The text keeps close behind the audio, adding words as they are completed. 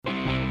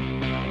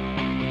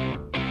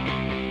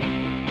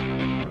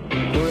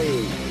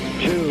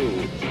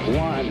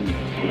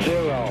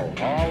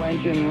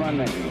Ignition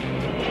running.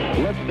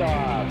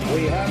 Liftoff.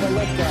 We have a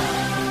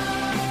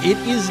liftoff. It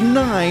is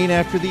 9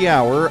 after the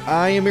hour.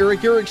 I am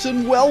Eric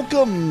Erickson.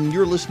 Welcome.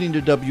 You're listening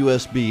to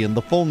WSB, and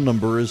the phone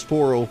number is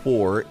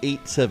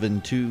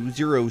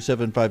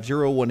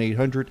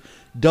 404-872-0750,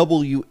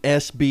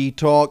 1-800-WSB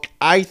Talk.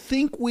 I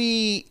think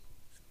we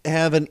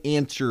have an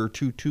answer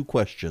to two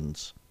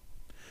questions.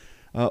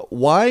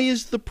 Why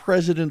is the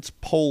president's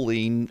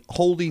polling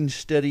holding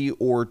steady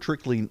or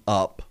trickling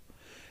up?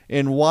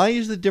 And why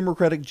is the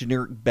Democratic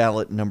generic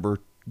ballot number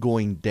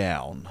going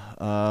down?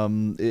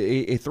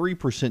 A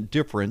 3%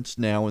 difference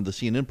now in the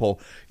CNN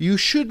poll. You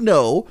should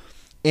know,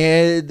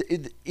 and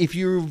if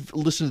you've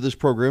listened to this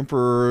program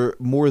for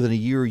more than a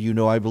year, you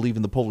know I believe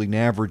in the polling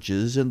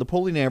averages, and the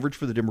polling average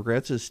for the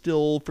Democrats is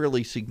still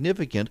fairly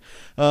significant,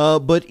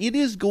 but it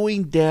is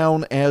going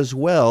down as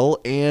well,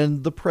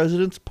 and the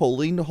president's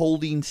polling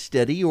holding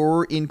steady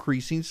or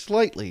increasing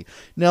slightly.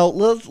 Now,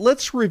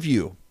 let's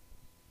review.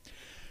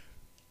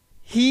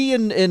 He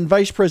and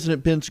Vice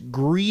President Pence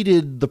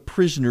greeted the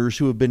prisoners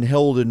who have been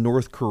held in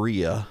North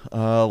Korea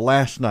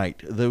last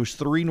night. Those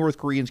 3 North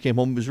Koreans came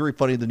home. It was very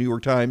funny. The New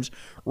York Times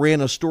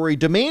ran a story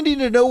demanding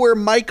to know where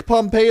Mike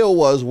Pompeo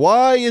was.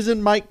 Why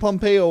isn't Mike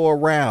Pompeo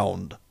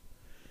around?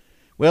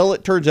 Well,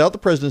 it turns out the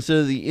president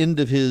said at the end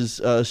of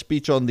his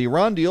speech on the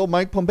Iran deal,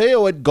 Mike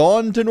Pompeo had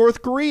gone to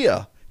North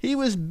Korea. He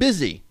was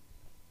busy.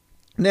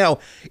 Now,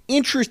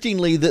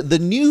 interestingly, the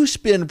new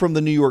spin from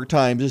the New York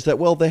Times is that,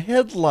 well, the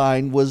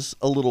headline was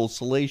a little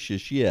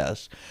salacious,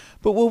 yes,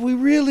 but what we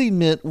really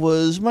meant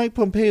was Mike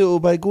Pompeo,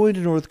 by going to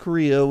North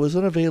Korea, was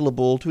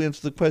unavailable to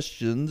answer the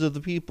questions of the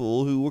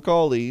people who were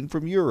calling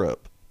from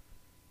Europe.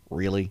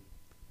 Really?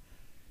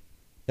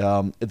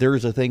 There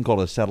is a thing called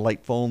a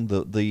satellite phone.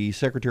 The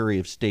Secretary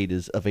of State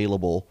is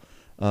available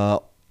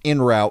en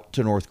route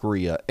to North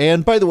Korea.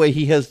 And by the way,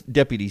 he has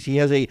deputies. He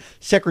has a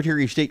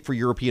Secretary of State for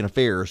European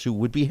Affairs who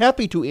would be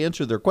happy to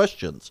answer their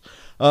questions.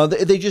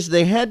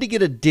 They had to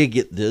get a dig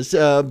at this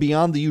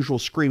beyond the usual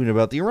screaming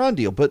about the Iran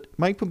deal. But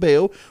Mike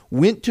Pompeo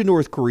went to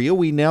North Korea.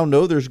 We now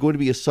know there's going to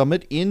be a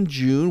summit in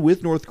June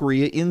with North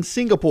Korea in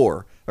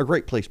Singapore. A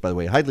great place, by the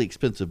way. Highly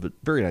expensive, but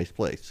very nice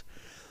place.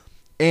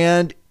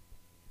 And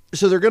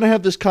so they're going to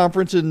have this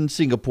conference in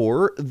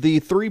Singapore. The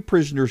 3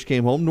 prisoners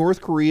came home. North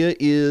Korea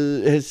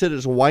has said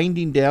it's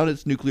winding down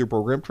its nuclear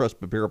program. Trust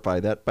but verify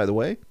that, by the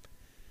way.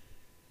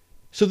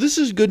 So this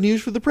is good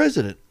news for the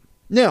president.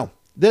 Now,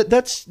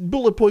 that's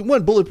bullet point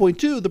 1. Bullet point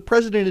 2, the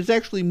president is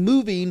actually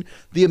moving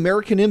the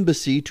American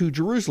embassy to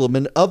Jerusalem,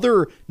 and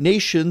other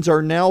nations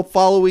are now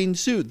following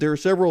suit. There are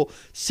several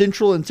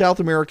Central and South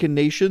American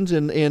nations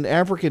and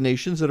African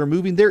nations that are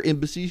moving their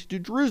embassies to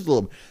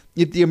Jerusalem.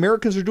 If the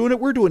Americans are doing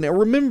it, we're doing it. Now,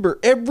 remember,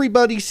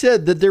 everybody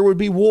said that there would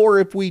be war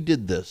if we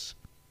did this,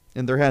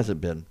 and there hasn't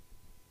been.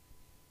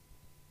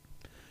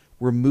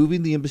 We're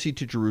moving the embassy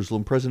to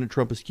Jerusalem. President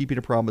Trump is keeping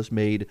a promise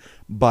made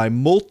by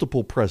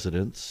multiple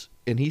presidents,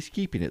 and he's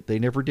keeping it. They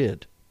never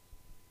did.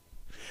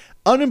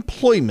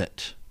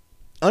 Unemployment.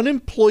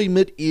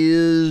 Unemployment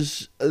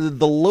is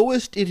the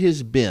lowest it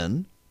has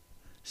been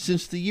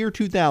since the year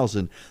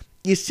 2000.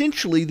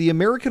 Essentially, the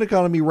American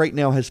economy right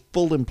now has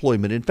full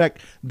employment. In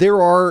fact,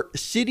 there are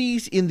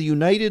cities in the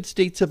United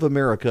States of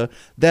America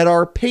that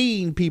are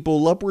paying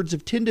people upwards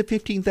of $10,000 to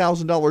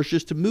 $15,000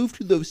 just to move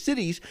to those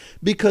cities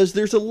because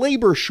there's a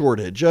labor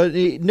shortage.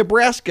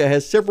 Nebraska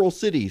has several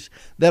cities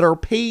that are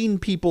paying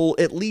people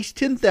at least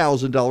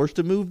 $10,000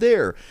 to move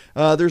there.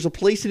 There's a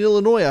place in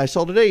Illinois I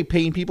saw today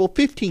paying people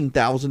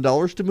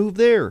 $15,000 to move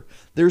there.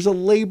 There's a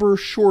labor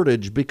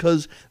shortage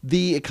because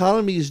the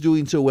economy is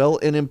doing so well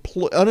and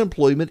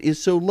unemployment is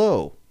so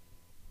low.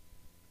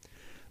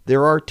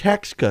 There are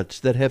tax cuts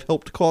that have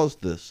helped cause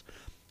this.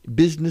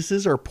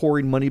 Businesses are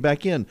pouring money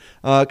back in.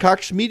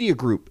 Cox Media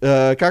Group,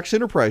 Cox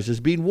Enterprises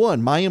being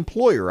one, my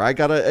employer. I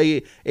got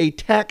a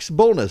tax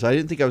bonus. I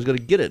didn't think I was going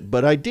to get it,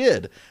 but I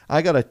did.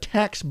 I got a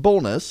tax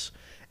bonus.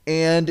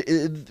 And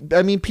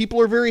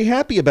people are very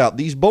happy about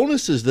these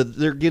bonuses that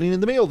they're getting in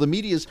the mail. The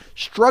media is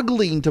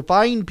struggling to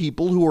find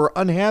people who are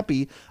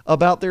unhappy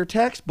about their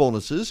tax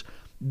bonuses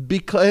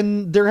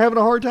and they're having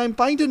a hard time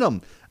finding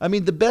them. I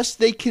mean, the best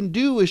they can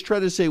do is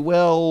try to say,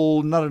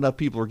 well, not enough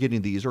people are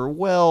getting these, or,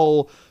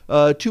 well,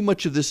 too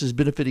much of this is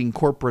benefiting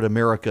corporate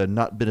America,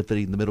 not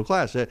benefiting the middle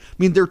class. I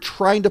mean, they're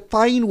trying to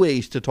find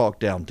ways to talk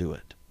down to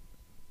it.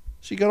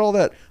 So you got all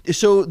that.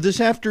 So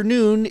this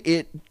afternoon,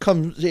 it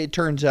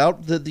turns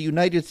out that the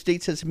United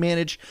States has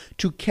managed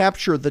to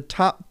capture the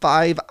top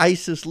 5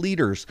 ISIS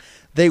leaders.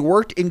 They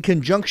worked in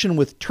conjunction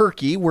with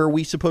Turkey, where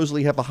we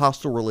supposedly have a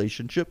hostile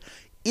relationship,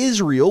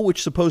 Israel,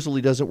 which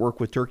supposedly doesn't work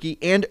with Turkey,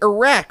 and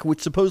Iraq, which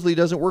supposedly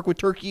doesn't work with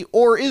Turkey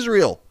or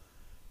Israel.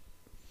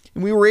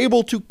 And we were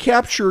able to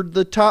capture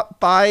the top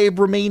 5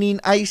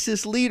 remaining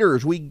ISIS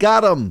leaders. We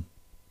got them.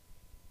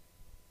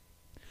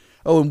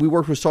 Oh, and we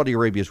worked with Saudi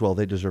Arabia as well.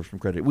 They deserve some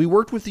credit. We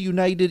worked with the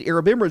United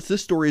Arab Emirates.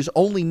 This story is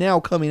only now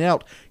coming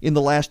out in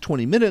the last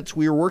 20 minutes.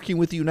 We are working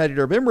with the United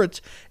Arab Emirates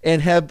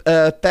and have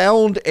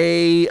found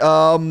a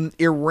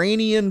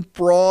Iranian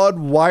fraud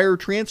wire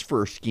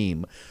transfer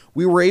scheme.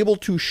 We were able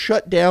to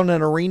shut down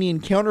an Iranian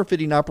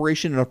counterfeiting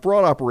operation and a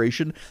fraud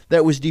operation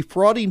that was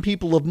defrauding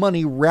people of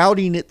money,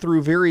 routing it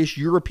through various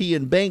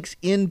European banks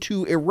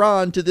into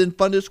Iran to then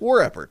fund its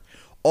war effort.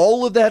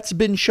 All of that's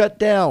been shut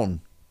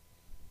down.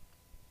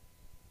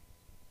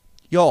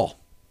 Y'all,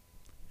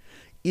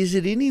 is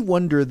it any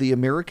wonder the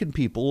American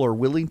people are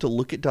willing to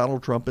look at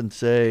Donald Trump and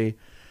say,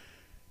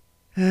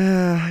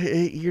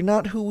 you're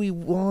not who we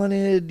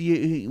wanted,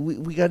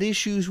 we got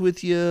issues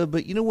with you,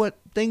 but you know what?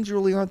 Things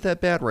really aren't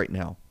that bad right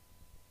now.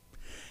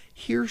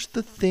 Here's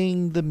the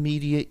thing the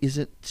media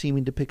isn't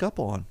seeming to pick up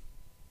on.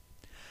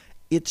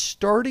 It's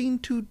starting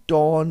to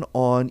dawn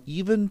on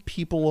even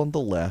people on the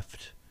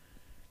left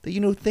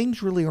that,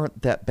 things really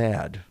aren't that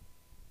bad.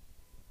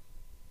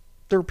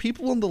 There are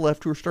people on the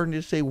left who are starting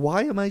to say,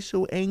 why am I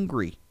so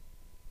angry?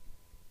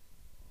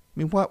 I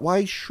mean,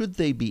 why should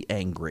they be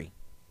angry?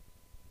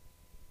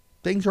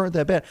 Things aren't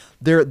that bad.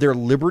 Their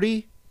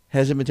liberty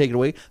hasn't been taken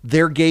away.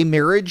 Their gay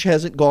marriage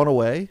hasn't gone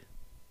away.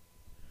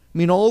 I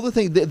mean, all the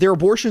things, their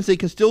abortions, they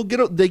can still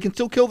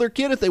kill their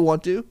kid if they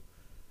want to.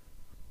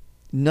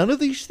 None of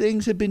these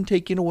things have been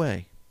taken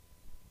away.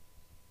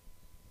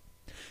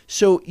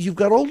 So you've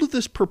got all of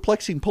this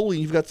perplexing polling.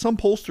 You've got some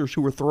pollsters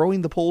who are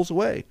throwing the polls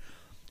away,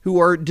 who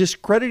are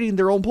discrediting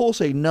their own polls,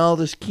 saying, no,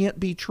 this can't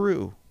be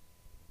true.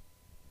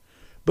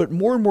 But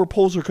more and more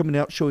polls are coming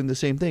out showing the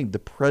same thing. The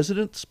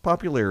president's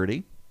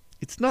popularity,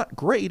 it's not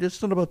great.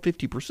 It's not about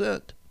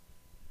 50%,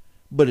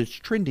 but it's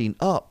trending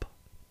up.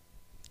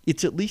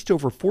 It's at least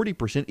over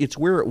 40%. It's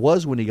where it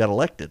was when he got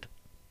elected.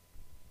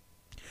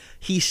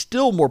 He's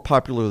still more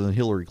popular than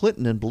Hillary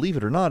Clinton, and believe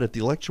it or not, if the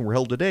election were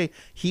held today,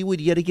 he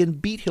would yet again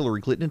beat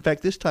Hillary Clinton. In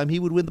fact, this time he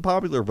would win the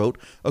popular vote,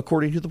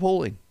 according to the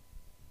polling.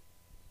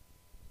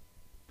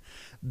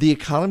 The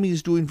economy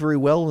is doing very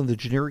well, and the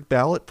generic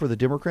ballot for the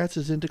Democrats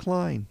is in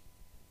decline.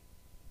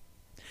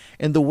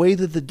 And the way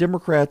that the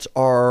Democrats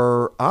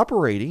are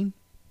operating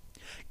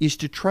is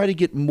to try to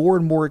get more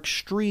and more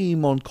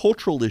extreme on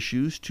cultural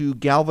issues to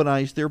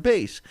galvanize their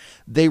base.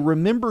 They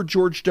remember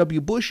George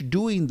W. Bush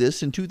doing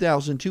this in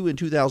 2002 and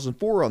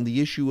 2004 on the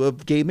issue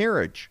of gay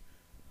marriage.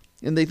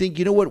 And they think,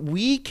 you know what,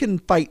 we can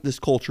fight this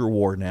culture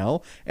war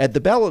now at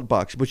the ballot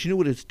box. But you know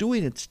what it's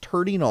doing? It's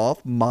turning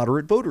off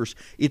moderate voters.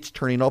 It's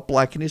turning off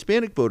black and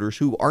Hispanic voters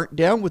who aren't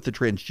down with the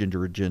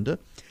transgender agenda,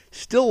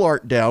 still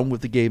aren't down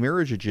with the gay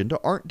marriage agenda,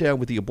 aren't down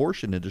with the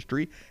abortion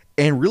industry,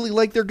 and really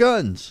like their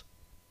guns.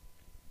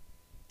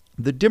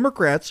 The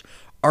Democrats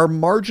are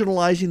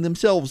marginalizing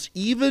themselves.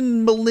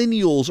 Even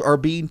millennials are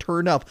being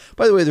turned off.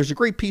 By the way, there's a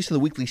great piece in the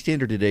Weekly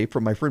Standard today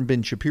from my friend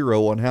Ben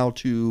Shapiro on how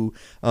to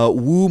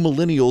woo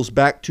millennials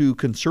back to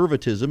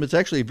conservatism. It's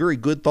actually a very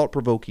good,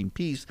 thought-provoking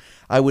piece.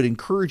 I would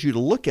encourage you to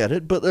look at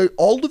it. But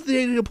all of the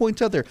data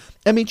points out there.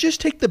 I mean, just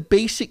take the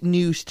basic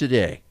news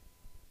today.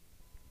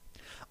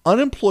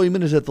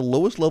 Unemployment is at the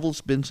lowest level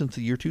it's been since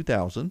the year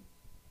 2000.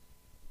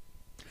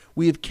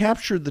 We have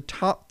captured the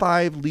top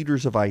 5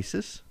 leaders of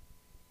ISIS.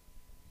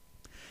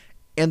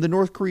 And the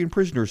North Korean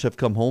prisoners have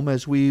come home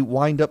as we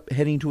wind up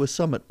heading to a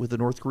summit with the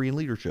North Korean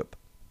leadership.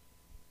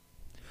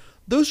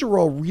 Those are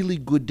all really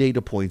good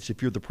data points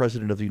if you're the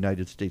president of the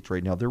United States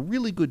right now. They're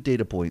really good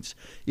data points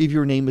if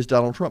your name is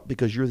Donald Trump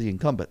because you're the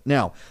incumbent.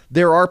 Now,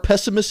 there are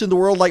pessimists in the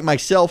world like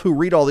myself who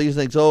read all these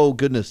things. Oh,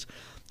 goodness,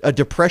 a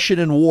depression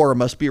and war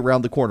must be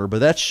around the corner. But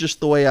that's just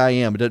the way I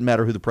am. It doesn't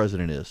matter who the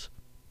president is.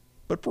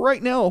 But for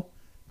right now,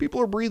 people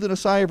are breathing a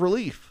sigh of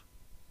relief.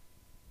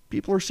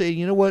 People are saying,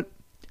 you know what?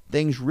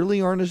 Things really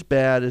aren't as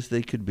bad as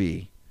they could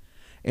be.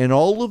 And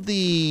all of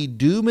the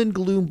doom and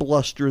gloom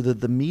bluster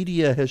that the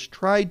media has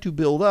tried to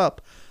build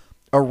up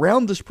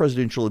around this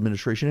presidential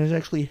administration has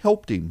actually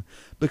helped him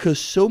because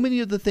so many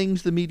of the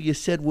things the media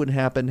said would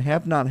happen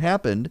have not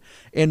happened,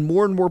 and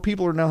more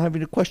people are now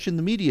having to question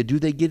the media. Do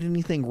they get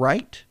anything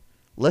right?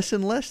 Less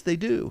and less they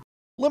do.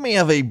 Let me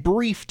have a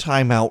brief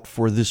timeout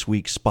for this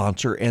week's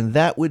sponsor, and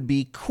that would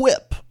be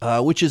Quip,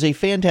 which is a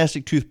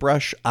fantastic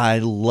toothbrush. I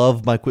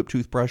love my Quip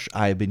toothbrush.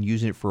 I've been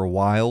using it for a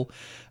while.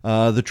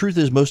 The truth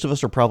is most of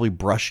us are probably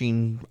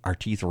brushing our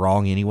teeth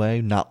wrong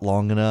anyway, not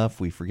long enough.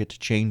 We forget to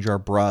change our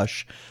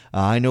brush.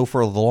 I know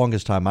for the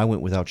longest time I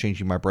went without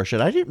changing my brush,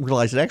 and I didn't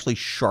realize it actually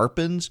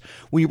sharpens.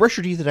 When you brush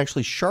your teeth, it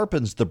actually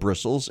sharpens the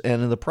bristles,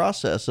 and in the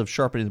process of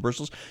sharpening the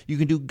bristles, you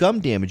can do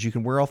gum damage. You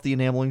can wear off the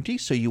enamel in your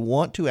teeth, so you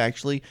want to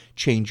actually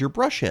change your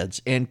brush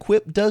heads, and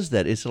Quip does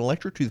that. It's an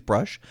electric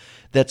toothbrush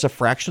that's a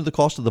fraction of the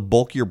cost of the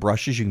bulkier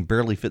brushes. You can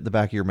barely fit in the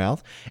back of your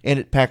mouth, and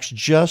it packs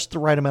just the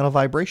right amount of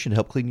vibration to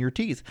help clean your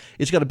teeth.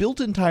 It's got a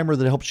built-in timer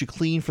that helps you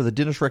clean for the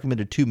dentist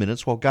recommended 2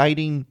 minutes while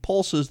guiding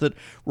pulses that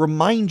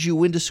remind you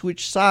when to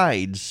switch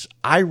sides.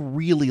 I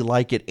really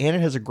like it, and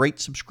it has a great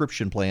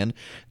subscription plan.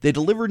 They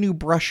deliver new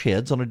brush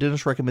heads on a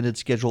dentist recommended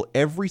schedule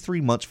every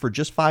 3 months for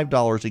just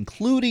 $5,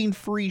 including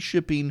free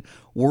shipping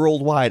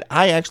worldwide.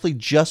 I actually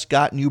just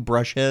got new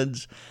brush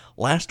heads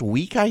last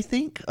week, I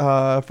think,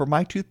 for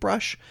my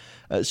toothbrush.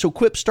 So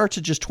Quip starts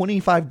at just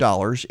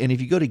 $25, and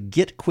if you go to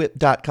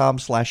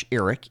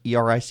getquip.com/Eric,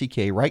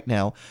 E-R-I-C-K, right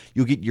now,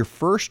 you'll get your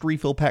first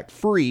refill pack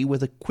free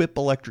with a Quip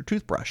electric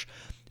toothbrush.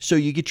 So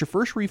you get your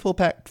first refill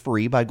pack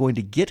free by going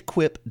to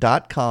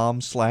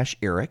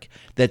getquip.com/Eric.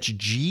 That's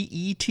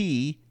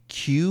GETQI.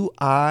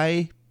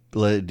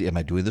 Am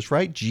I doing this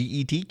right?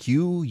 GETQUIP.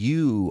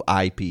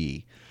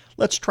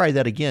 Let's try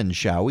that again,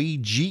 shall we?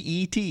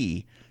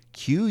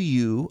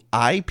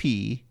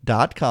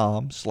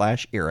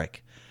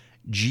 GETQUIP.com/Eric.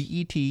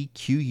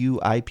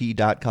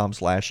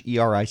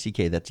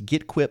 GETQUIP.com/ERICK. That's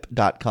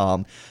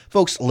getquip.com.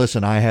 Folks,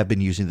 listen, I have been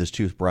using this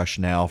toothbrush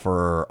now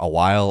for a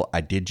while.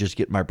 I did just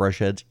get my brush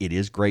heads. It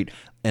is great.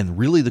 And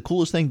really the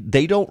coolest thing,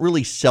 they don't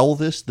really sell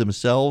this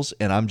themselves.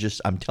 And I'm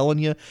telling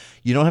you,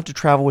 you don't have to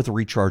travel with a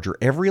recharger.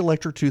 Every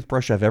electric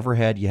toothbrush I've ever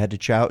had, you had to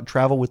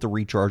travel with the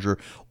recharger,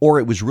 or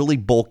it was really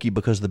bulky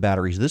because of the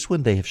batteries. This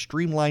one, they have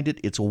streamlined it.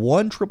 It's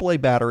one AAA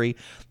battery.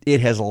 It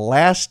has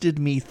lasted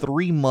me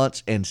 3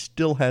 months and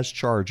still has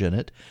charge in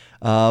it.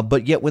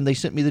 But yet when they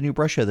sent me the new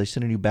brush head, they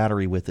sent a new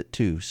battery with it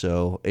too.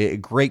 So a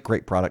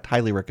great product.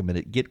 Highly recommend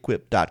it.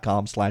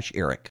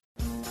 Getquip.com/Eric.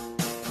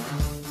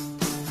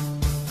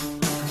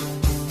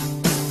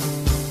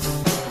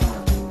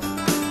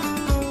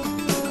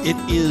 It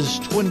is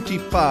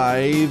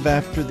 25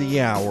 after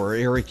the hour.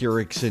 Eric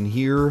Erickson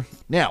here.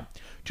 Now,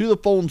 to the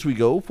phones we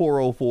go,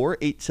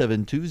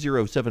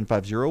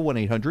 404-872-0750,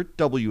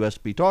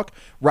 1-800-WSB-TALK.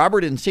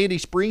 Robert in Sandy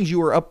Springs, you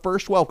are up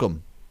first.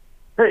 Welcome.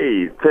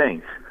 Hey,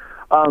 thanks.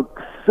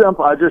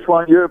 Simple, I just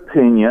want your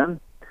opinion.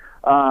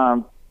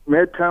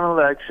 Midterm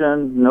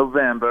election,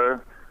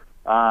 November,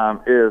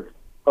 if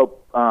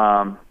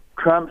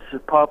Trump's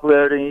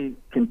popularity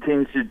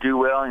continues to do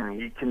well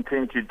and he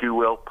continues to do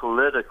well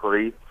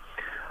politically,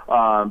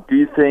 do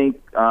you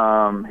think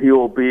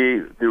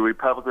the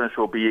Republicans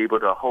will be able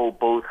to hold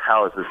both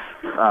houses,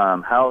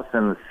 House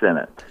and the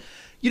Senate?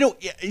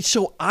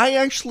 So I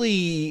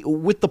actually,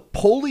 with the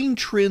polling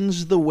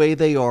trends the way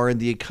they are and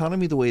the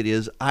economy the way it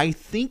is, I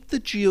think the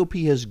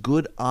GOP has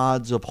good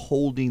odds of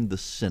holding the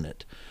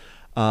Senate.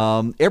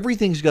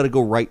 Everything's got to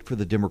go right for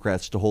the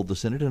Democrats to hold the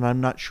Senate, and I'm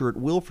not sure it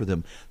will for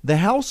them. The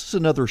House is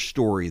another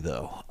story,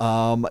 though.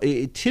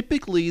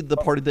 Typically, the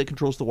party that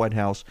controls the White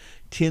House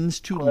tends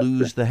to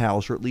lose the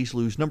House, or at least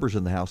lose numbers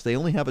in the House. They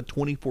only have a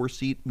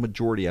 24-seat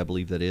majority, I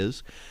believe that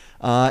is.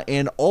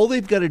 And all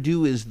they've got to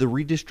do is the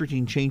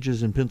redistricting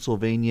changes in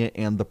Pennsylvania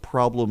and the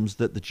problems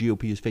that the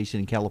GOP is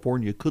facing in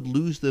California could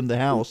lose them the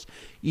House,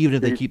 even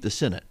if they keep the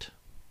Senate.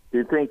 Do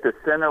you think the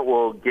Senate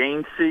will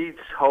gain seats,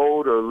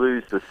 hold, or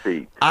lose the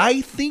seats? I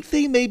think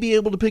they may be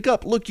able to pick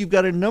up. Look, you've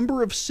got a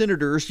number of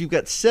senators. You've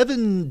got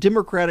 7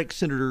 Democratic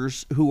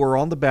senators who are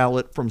on the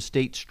ballot from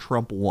states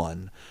Trump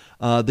won.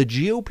 The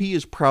GOP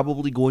is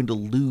probably going to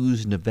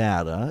lose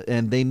Nevada,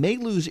 and they may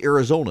lose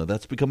Arizona.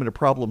 That's becoming a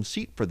problem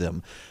seat for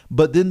them.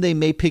 But then they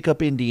may pick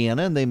up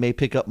Indiana, and they may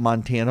pick up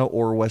Montana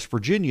or West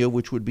Virginia,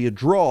 which would be a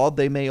draw.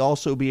 They may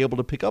also be able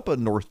to pick up a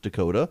North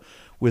Dakota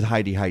with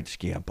Heidi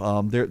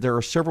Heitkamp. There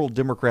are several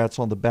Democrats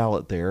on the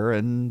ballot there,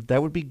 and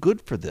that would be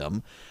good for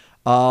them.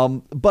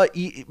 But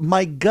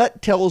my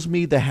gut tells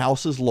me the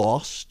House is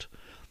lost.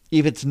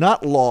 If it's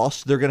not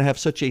lost, they're going to have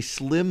such a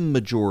slim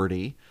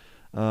majority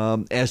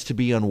as to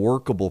be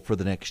unworkable for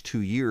the next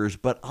 2 years.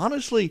 But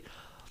honestly,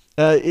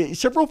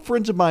 several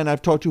friends of mine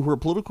I've talked to who are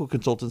political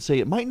consultants say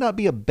it might not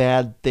be a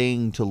bad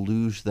thing to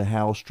lose the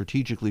House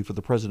strategically for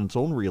the president's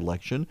own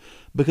reelection,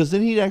 because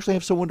then he'd actually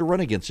have someone to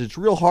run against. It's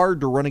real hard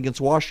to run against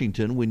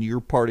Washington when your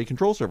party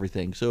controls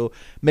everything. So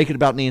make it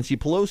about Nancy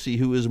Pelosi,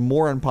 who is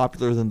more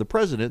unpopular than the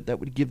president. That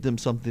would give them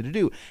something to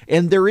do.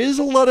 And there is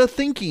a lot of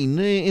thinking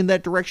in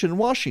that direction in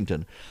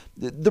Washington.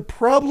 The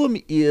problem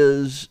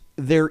is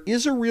there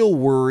is a real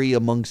worry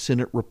among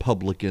Senate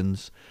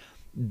Republicans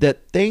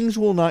that things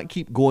will not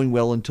keep going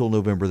well until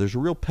November. There's a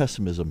real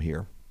pessimism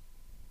here.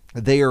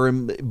 They are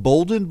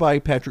emboldened by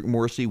Patrick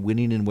Morrisey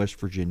winning in West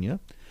Virginia.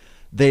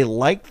 They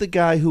like the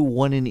guy who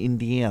won in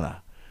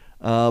Indiana.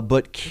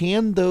 But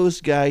can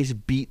those guys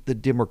beat the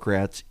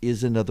Democrats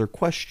is another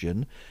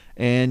question.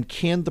 And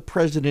can the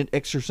president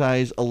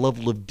exercise a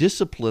level of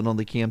discipline on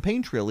the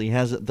campaign trail he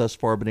hasn't thus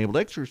far been able to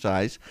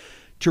exercise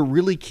to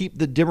really keep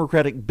the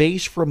Democratic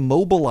base from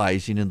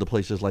mobilizing into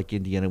places like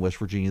Indiana and West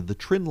Virginia? The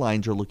trend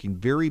lines are looking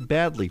very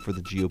badly for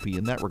the GOP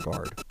in that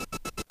regard.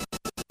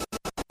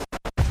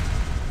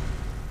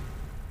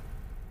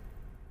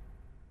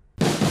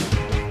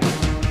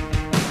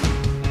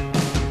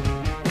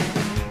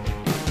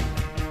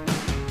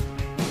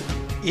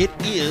 It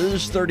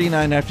is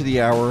 39 after the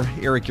hour.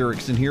 Eric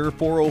Erickson here,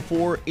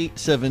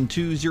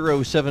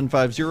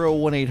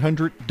 404-872-0750,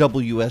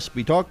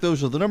 1-800-WSB-TALK.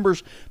 Those are the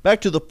numbers. Back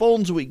to the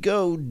phones we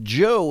go.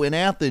 Joe in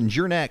Athens,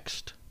 you're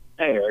next.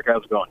 Hey, Eric,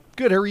 how's it going?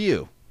 Good, how are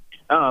you?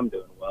 I'm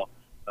doing well.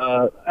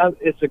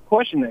 It's a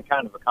question that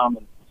kind of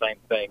comments the same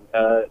thing.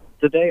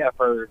 Today I've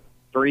heard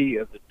 3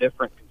 of the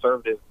different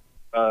conservative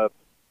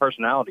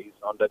personalities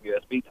on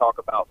WSB talk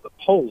about the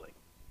polling,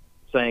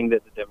 saying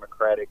that the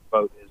Democratic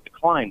vote is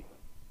declining.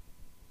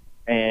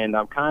 And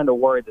I'm kind of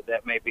worried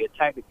that may be a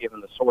tactic,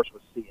 given the source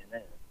was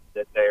CNN,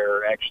 that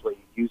they're actually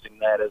using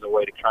that as a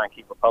way to try and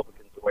keep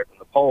Republicans away from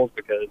the polls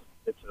because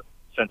it's a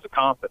sense of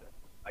confidence,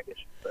 I guess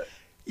you could say.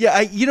 Yeah,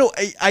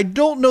 I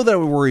don't know that I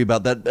would worry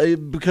about that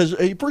because,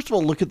 first of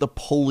all, look at the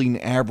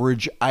polling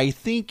average. I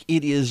think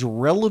it is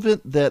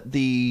relevant that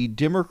the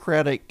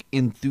Democratic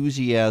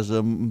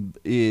enthusiasm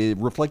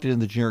reflected in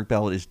the generic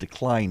ballot is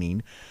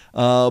declining.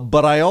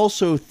 But I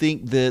also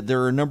think that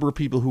there are a number of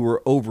people who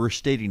are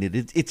overstating it.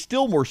 It's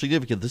still more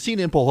significant. The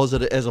CNN poll has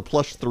it as a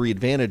 +3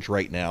 advantage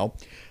right now,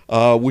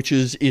 which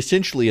is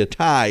essentially a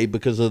tie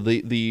because of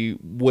the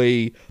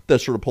way that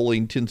sort of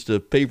polling tends to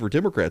favor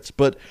Democrats.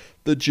 But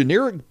the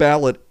generic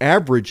ballot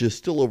average is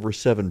still over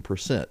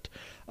 7%.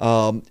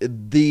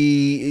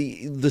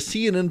 The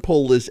CNN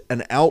poll is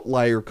an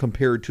outlier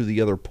compared to the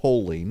other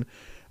polling.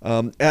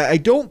 I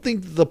don't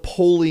think the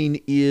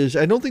pollsters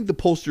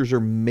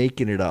are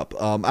making it up.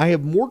 I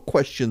have more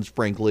questions,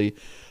 frankly,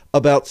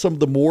 about some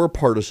of the more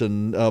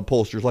partisan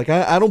pollsters. Like,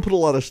 I don't put a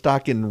lot of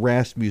stock in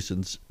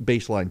Rasmussen's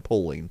baseline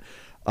polling.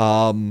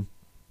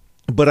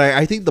 But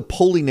I think the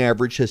polling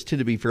average has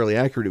tended to be fairly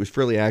accurate. It was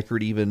fairly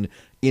accurate even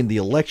in the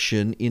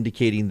election,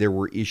 indicating there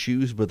were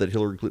issues, but that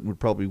Hillary Clinton would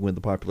probably win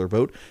the popular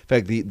vote. In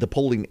fact, the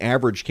polling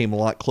average came a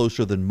lot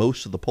closer than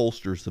most of the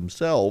pollsters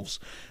themselves.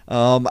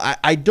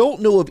 I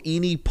don't know of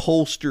any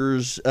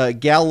pollsters,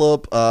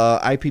 Gallup,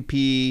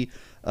 IPP,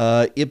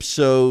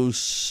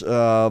 Ipsos,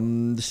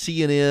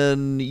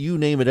 CNN, you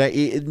name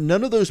it.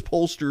 None of those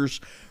pollsters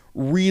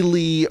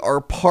really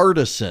are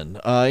partisan.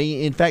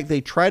 In fact,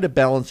 they try to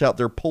balance out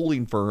their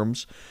polling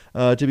firms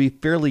to be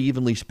fairly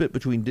evenly split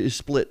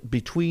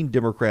between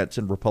Democrats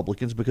and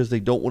Republicans because they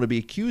don't want to be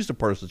accused of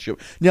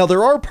partisanship. Now,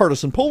 there are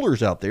partisan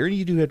pollers out there, and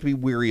you do have to be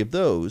wary of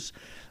those.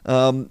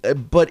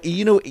 But,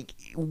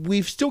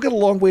 we've still got a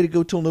long way to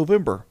go till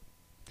November.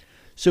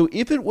 So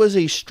if it was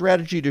a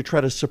strategy to try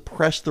to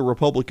suppress the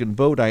Republican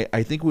vote,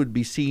 I think we would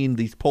be seeing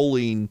these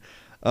polling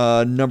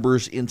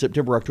numbers in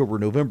September, October,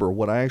 November.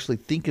 What I actually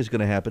think is going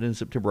to happen in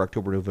September,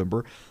 October,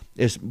 November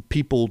is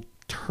people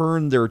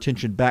turn their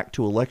attention back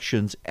to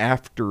elections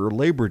after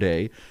Labor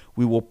Day.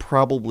 We will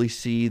probably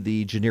see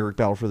the generic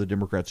ballot for the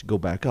Democrats go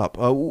back up.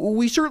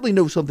 We certainly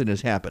know something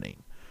is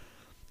happening.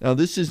 Now,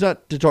 this is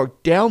not to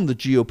talk down the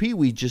GOP.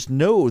 We just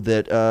know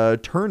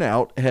that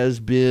turnout has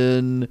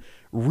been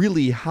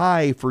really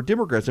high for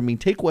Democrats. I mean,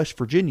 take West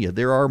Virginia.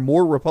 There are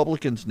more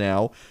Republicans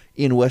now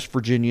in West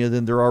Virginia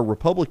than there are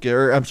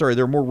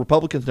there are more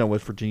Republicans now in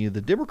West Virginia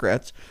than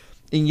Democrats.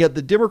 And yet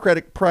the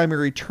Democratic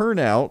primary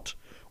turnout,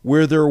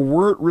 where there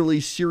weren't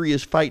really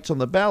serious fights on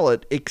the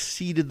ballot,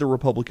 exceeded the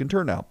Republican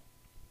turnout.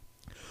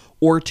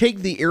 Or take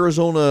the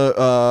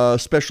Arizona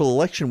special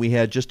election we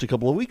had just a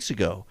couple of weeks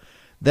ago.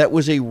 That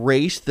was a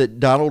race that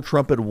Donald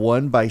Trump had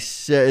won by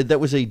that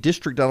was a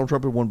district Donald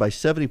Trump had won by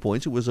 70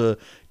 points. It was a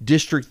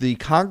district the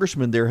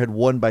congressman there had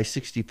won by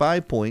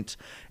 65 points.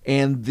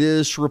 And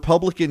this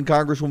Republican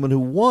congresswoman who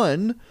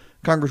won,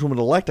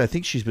 Congresswoman-elect, I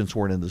think she's been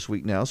sworn in this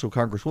week now, so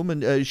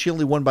Congresswoman, she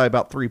only won by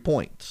about 3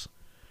 points.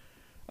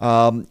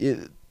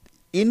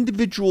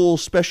 Individual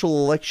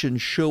special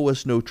elections show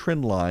us no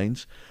trend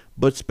lines,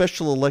 but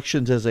special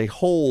elections as a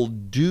whole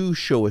do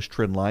show us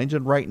trend lines.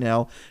 And right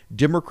now,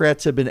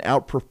 Democrats have been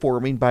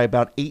outperforming by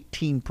about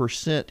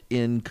 18%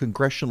 in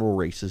congressional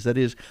races. That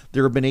is,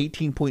 there have been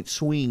 18-point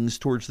swings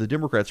towards the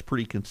Democrats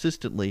pretty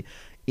consistently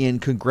in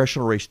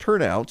congressional race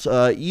turnouts.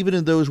 Even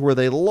in those where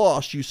they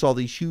lost, you saw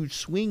these huge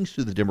swings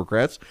to the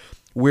Democrats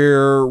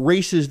where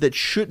races that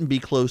shouldn't be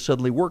close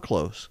suddenly were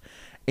close.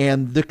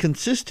 And the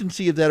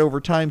consistency of that over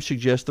time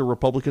suggests the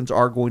Republicans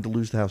are going to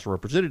lose the House of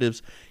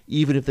Representatives,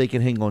 even if they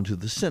can hang on to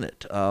the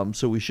Senate.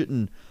 So we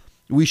shouldn't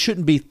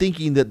be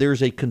thinking that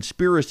there's a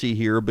conspiracy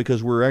here,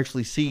 because we're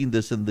actually seeing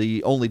this in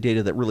the only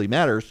data that really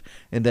matters,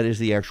 and that is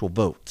the actual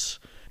votes.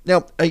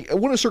 Now, I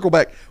want to circle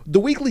back. The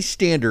Weekly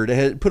Standard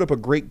had put up a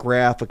great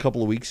graph a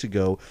couple of weeks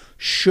ago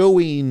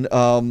showing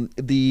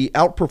the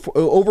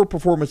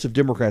overperformance of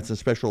Democrats in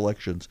special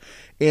elections.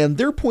 And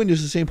their point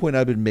is the same point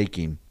I've been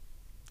making,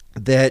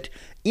 that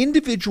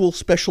individual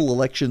special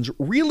elections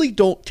really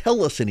don't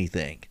tell us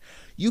anything.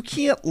 You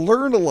can't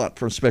learn a lot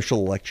from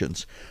special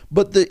elections,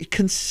 but the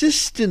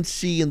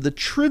consistency and the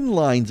trend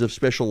lines of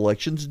special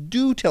elections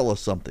do tell us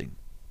something.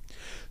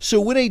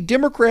 So when a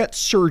Democrat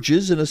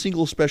surges in a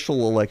single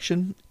special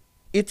election,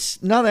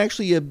 it's not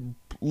actually a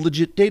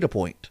legit data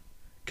point,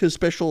 because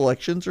special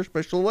elections are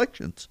special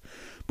elections.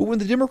 But when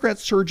the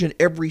Democrats surge in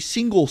every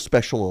single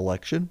special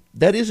election,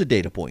 that is a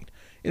data point.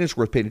 And it's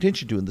worth paying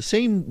attention to. In the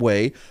same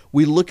way,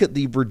 we look at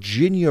the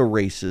Virginia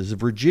races.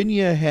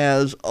 Virginia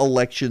has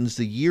elections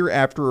the year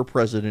after a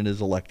president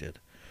is elected.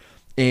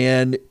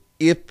 And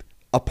if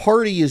a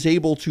party is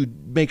able to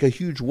make a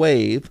huge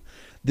wave,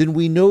 then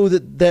we know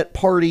that that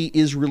party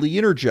is really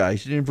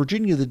energized. And in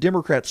Virginia, the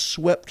Democrats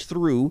swept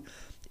through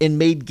and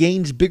made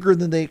gains bigger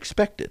than they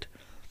expected.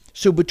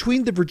 So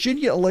between the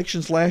Virginia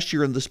elections last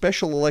year and the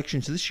special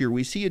elections this year,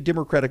 we see a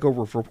Democratic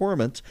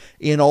overperformance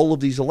in all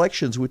of these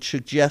elections, which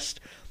suggests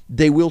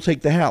they will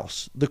take the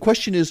House. The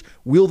question is,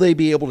 will they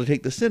be able to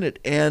take the Senate?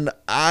 And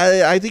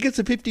I think it's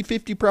a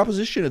 50-50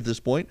 proposition at this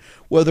point,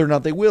 whether or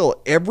not they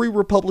will. Every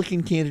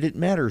Republican candidate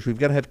matters. We've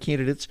got to have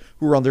candidates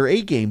who are on their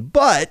A game.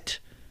 But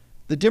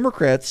the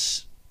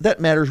Democrats, that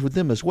matters with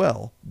them as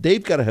well.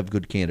 They've got to have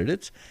good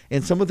candidates,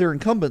 and some of their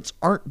incumbents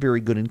aren't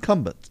very good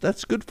incumbents.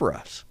 That's good for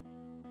us.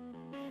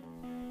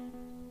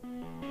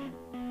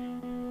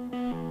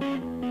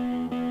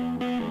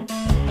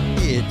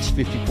 It's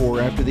 54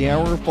 after the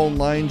hour. Phone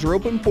lines are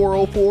open,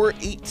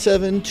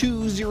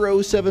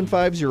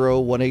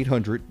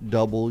 404-872-0750,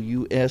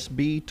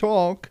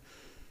 1-800-WSB-TALK.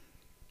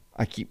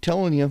 I keep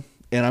telling you,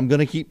 and I'm going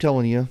to keep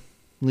telling you, at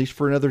least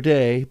for another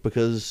day,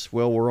 because,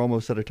 well, we're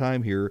almost out of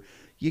time here.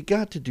 You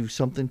got to do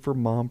something for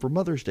Mom for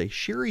Mother's Day.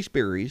 Shari's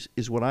Berries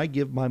is what I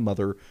give my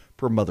mother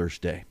for Mother's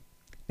Day.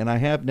 And I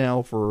have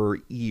now for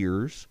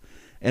years.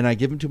 And I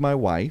give them to my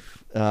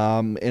wife.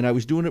 And I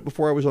was doing it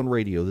before I was on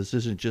radio. This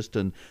isn't just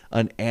an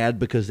ad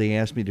because they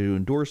asked me to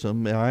endorse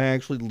them. I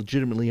actually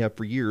legitimately have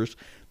for years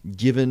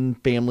given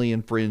family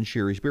and friends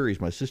Shari's Berries.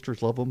 My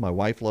sisters love them. My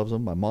wife loves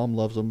them. My mom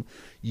loves them.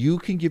 You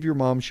can give your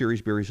mom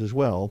Shari's Berries as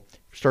well,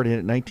 starting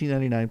at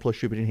 $19.99 plus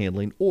shipping and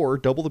handling, or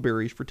double the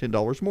berries for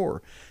 $10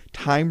 more.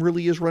 Time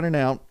really is running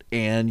out,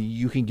 and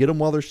you can get them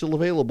while they're still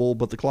available,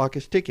 but the clock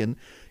is ticking.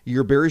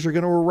 Your berries are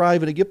going to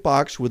arrive in a gift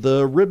box with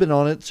a ribbon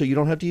on it, so you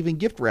don't have to even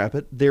gift wrap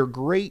it. They're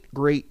great,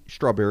 great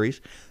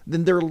strawberries.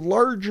 Then they're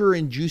larger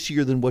and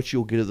juicier than what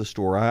you'll get at the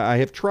store. I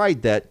have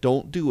tried that.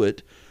 Don't do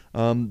it.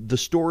 The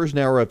stores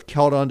now have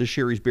caught on to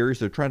Shari's Berries.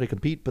 They're trying to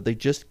compete, but they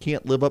just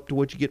can't live up to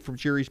what you get from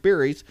Shari's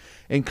Berries.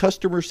 And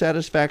customer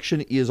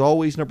satisfaction is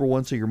always number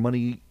one, so your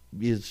money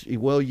is,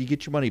 well, you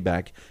get your money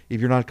back if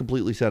you're not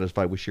completely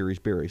satisfied with Shari's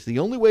Berries. The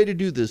only way to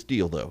do this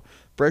deal, though,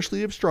 freshly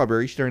dipped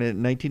strawberries starting at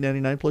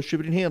 $19.99 plus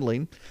shipping and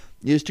handling,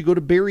 is to go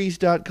to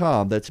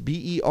berries.com. That's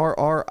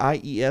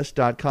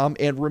BERRIES.com.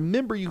 And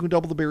remember, you can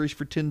double the berries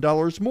for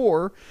 $10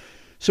 more.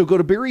 So go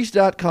to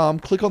berries.com,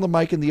 click on the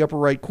mic in the upper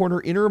right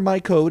corner, enter my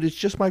code. It's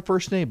just my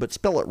first name, but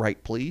spell it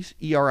right, please.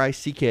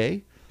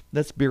 ERICK.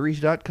 That's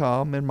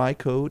berries.com, and my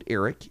code,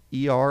 Eric,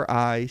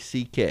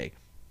 ERICK.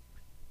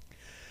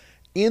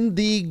 In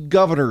the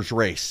governor's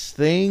race,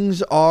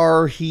 things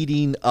are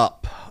heating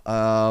up.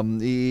 I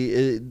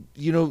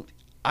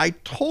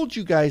told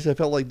you guys I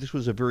felt like this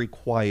was a very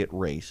quiet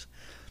race,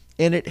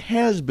 and it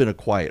has been a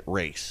quiet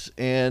race.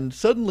 And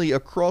suddenly,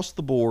 across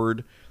the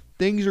board,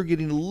 things are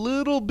getting a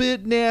little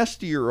bit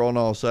nastier on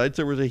all sides.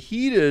 There was a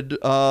heated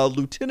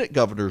lieutenant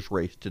governor's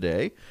race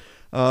today.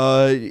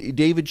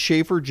 David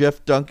Schaefer,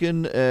 Jeff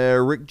Duncan,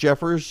 Rick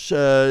Jeffers.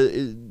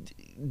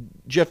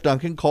 Jeff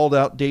Duncan called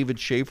out David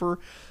Schaefer.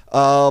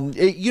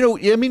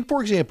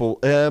 For example,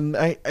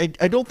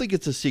 I don't think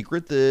it's a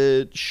secret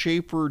that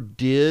Schaefer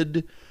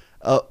did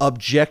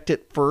object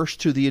at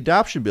first to the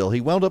adoption bill. He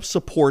wound up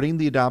supporting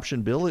the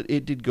adoption bill.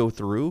 It did go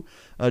through.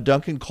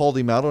 Duncan called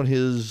him out on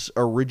his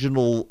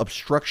original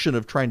obstruction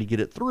of trying to get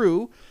it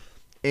through.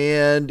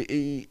 And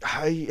it's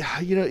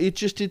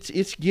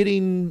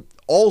getting,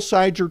 all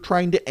sides are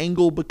trying to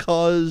angle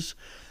because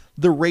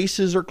the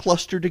races are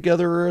clustered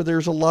together.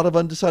 There's a lot of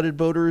undecided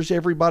voters.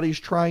 Everybody's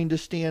trying to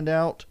stand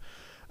out.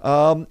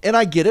 And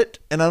I get it,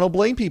 and I don't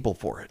blame people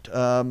for it.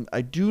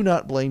 I do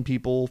not blame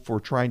people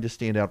for trying to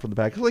stand out from the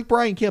back. Like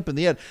Brian Kemp in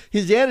the ad,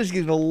 his ad is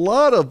getting a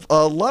lot of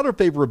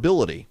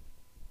favorability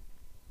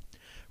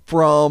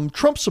from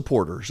Trump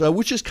supporters,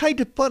 which is kind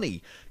of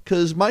funny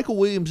because Michael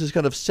Williams has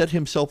kind of set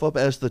himself up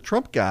as the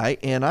Trump guy,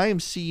 and I am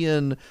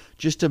seeing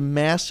just a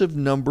massive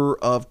number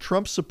of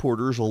Trump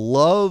supporters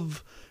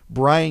love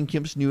Brian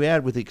Kemp's new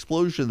ad with the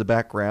explosion in the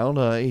background.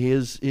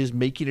 His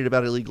making it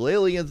about illegal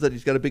aliens, that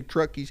he's got a big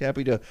truck, he's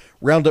happy to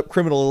round up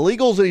criminal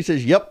illegals, and he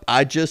says, yep,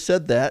 I just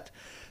said that.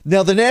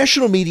 Now, the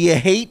national media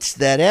hates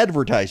that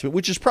advertisement,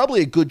 which is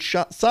probably a good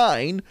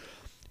sign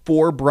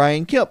for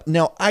Brian Kemp.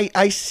 Now,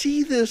 I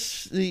see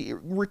the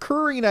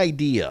recurring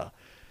idea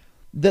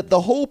that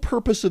the whole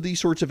purpose of these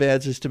sorts of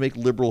ads is to make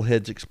liberal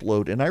heads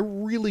explode, and I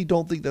really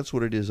don't think that's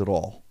what it is at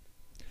all.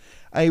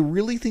 I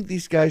really think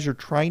these guys are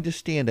trying to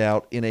stand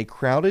out in a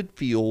crowded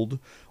field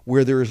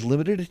where there is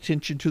limited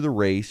attention to the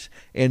race,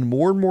 and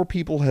more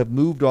people have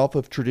moved off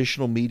of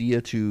traditional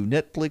media to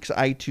Netflix,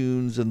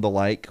 iTunes, and the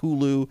like,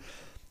 Hulu.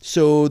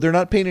 So they're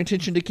not paying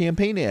attention to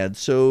campaign ads.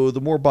 So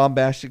the more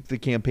bombastic the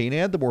campaign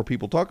ad, the more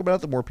people talk about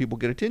it, the more people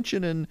get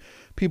attention, and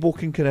people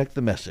can connect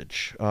the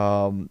message.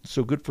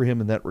 So good for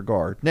him in that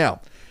regard.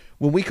 Now,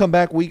 when we come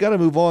back, we got to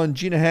move on.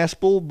 Gina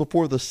Haspel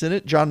before the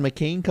Senate. John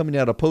McCain coming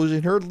out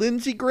opposing her.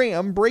 Lindsey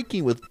Graham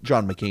breaking with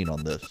John McCain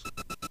on this.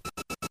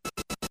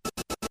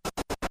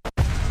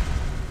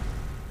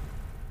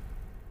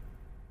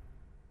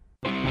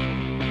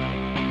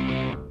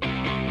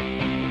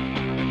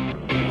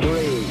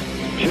 Three,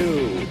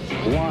 two,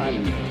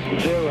 1,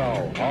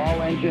 0.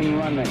 All engine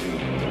running.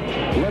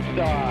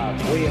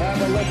 Liftoff. We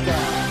have a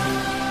liftoff.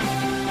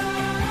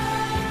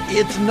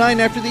 It's 9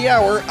 after the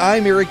hour.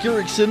 I'm Eric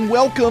Erickson.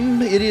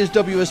 Welcome. It is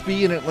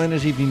WSB and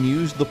Atlanta's Evening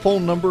News. The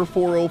phone number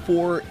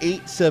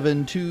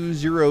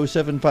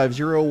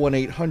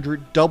 404-872-0750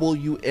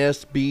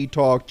 1-800-WSB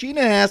Talk. Gina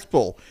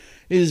Haspel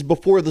is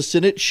before the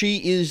Senate.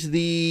 She is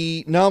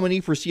the nominee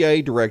for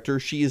CIA director.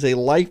 She is a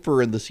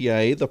lifer in the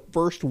CIA, the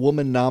first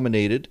woman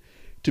nominated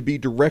to be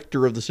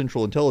director of the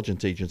Central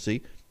Intelligence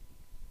Agency.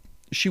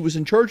 She was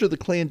in charge of the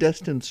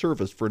clandestine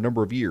service for a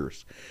number of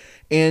years.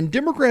 And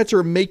Democrats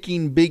are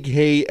making big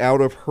hay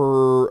out of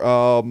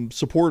her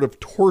support of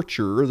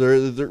torture,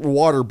 their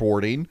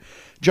waterboarding.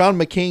 John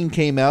McCain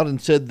came out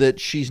and said that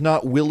she's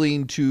not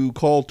willing to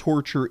call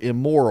torture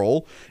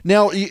immoral.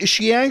 Now,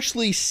 she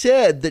actually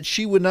said that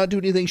she would not do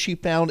anything she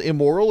found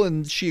immoral,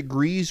 and she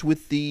agrees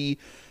with the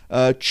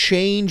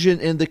change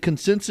in the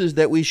consensus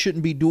that we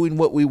shouldn't be doing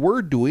what we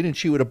were doing, and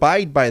she would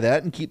abide by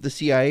that and keep the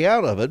CIA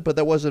out of it. But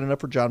that wasn't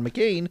enough for John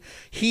McCain.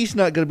 He's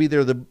not going to be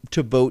there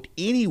to vote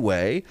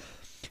anyway.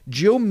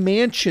 Joe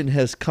Manchin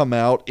has come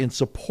out in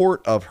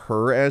support of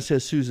her, as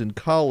has Susan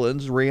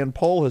Collins. Rand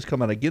Paul has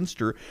come out against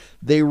her.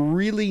 They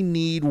really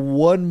need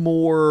one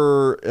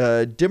more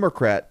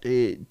Democrat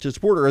to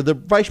support her. The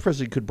vice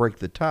president could break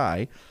the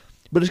tie,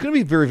 but it's going to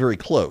be very, very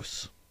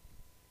close.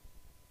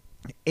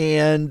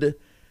 And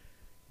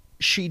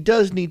she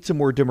does need some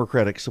more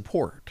Democratic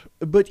support.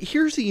 But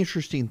here's the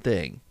interesting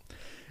thing.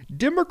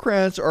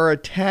 Democrats are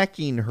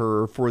attacking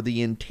her for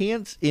the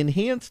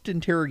enhanced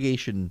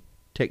interrogation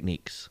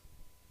techniques.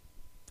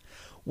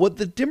 What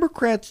the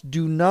Democrats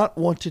do not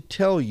want to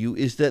tell you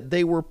is that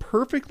they were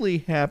perfectly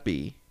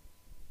happy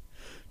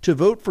to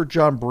vote for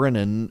John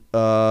Brennan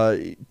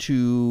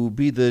to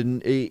be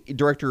the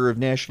director of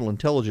national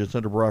intelligence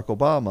under Barack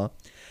Obama.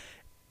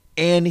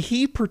 And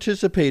he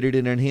participated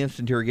in enhanced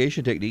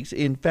interrogation techniques.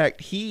 In fact,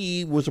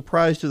 he was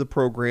apprised to the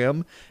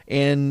program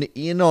and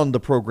in on the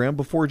program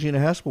before Gina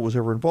Haspel was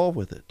ever involved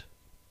with it.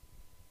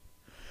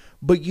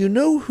 But you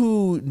know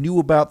who knew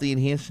about the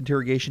enhanced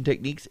interrogation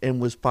techniques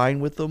and was fine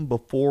with them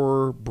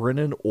before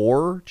Brennan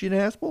or Gina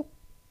Haspel?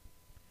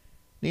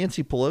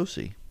 Nancy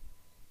Pelosi.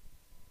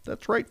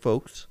 That's right,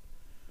 folks.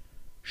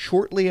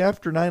 Shortly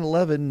after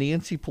 9/11,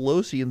 Nancy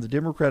Pelosi and the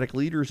Democratic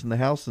leaders in the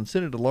House and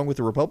Senate, along with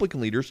the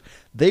Republican leaders,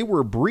 they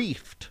were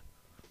briefed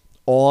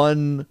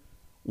on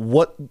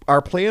what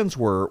our plans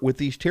were with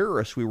these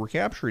terrorists we were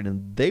capturing,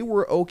 and they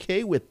were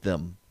okay with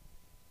them.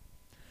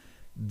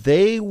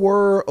 They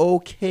were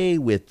okay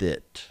with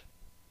it.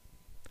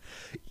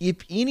 If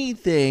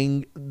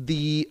anything,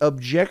 the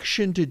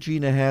objection to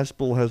Gina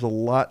Haspel has a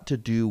lot to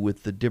do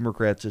with the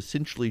Democrats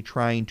essentially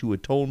trying to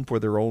atone for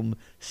their own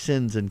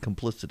sins and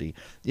complicity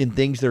in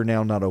things they're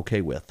now not okay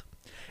with.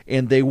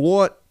 And they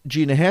want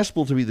Gina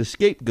Haspel to be the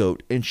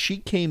scapegoat, and she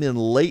came in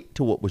late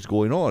to what was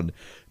going on.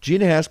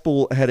 Gina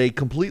Haspel had a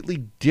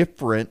completely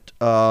different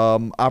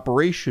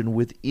operation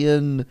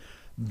within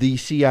the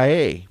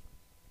CIA.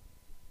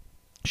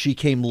 She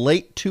came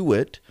late to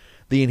it.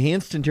 The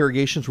enhanced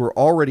interrogations were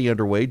already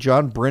underway.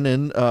 John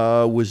Brennan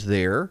was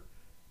there.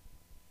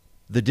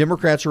 The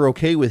Democrats are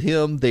okay with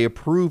him. They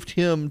approved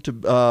him to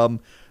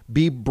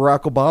be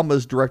Barack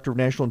Obama's director of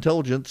national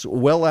intelligence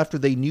well after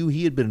they knew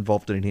he had been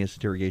involved in enhanced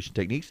interrogation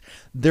techniques.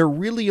 They're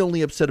really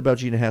only upset about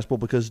Gina Haspel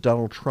because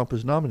Donald Trump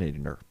is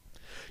nominating her.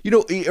 You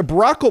know,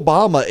 Barack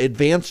Obama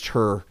advanced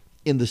her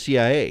in the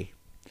CIA.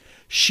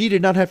 She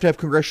did not have to have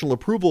congressional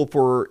approval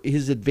for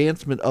his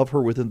advancement of her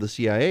within the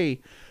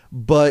CIA,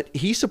 but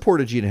he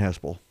supported Gina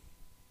Haspel.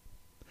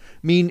 I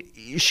mean,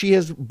 she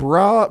has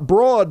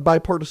broad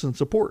bipartisan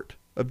support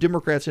of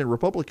Democrats and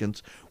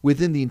Republicans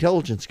within the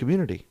intelligence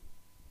community.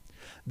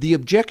 The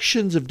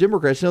objections of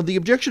Democrats, now the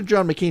objection of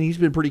John McCain, he's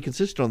been pretty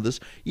consistent on this,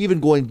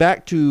 even going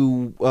back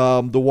to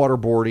the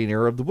waterboarding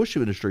era of the Bush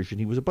administration,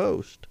 he was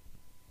opposed.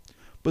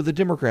 But the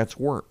Democrats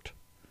weren't.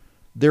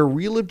 Their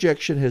real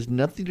objection has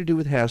nothing to do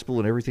with Haspel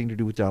and everything to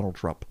do with Donald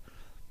Trump.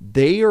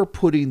 They are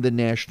putting the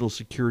national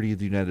security of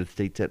the United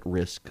States at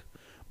risk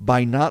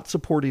by not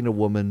supporting a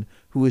woman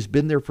who has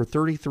been there for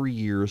 33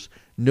 years,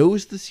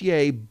 knows the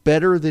CIA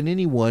better than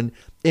anyone,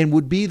 and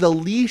would be the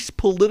least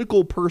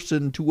political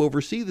person to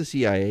oversee the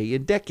CIA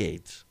in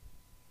decades.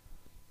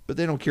 But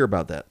they don't care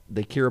about that.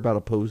 They care about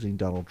opposing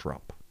Donald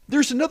Trump.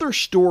 There's another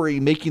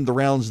story making the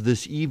rounds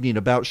this evening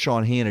about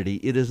Sean Hannity.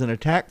 It is an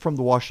attack from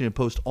the Washington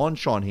Post on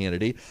Sean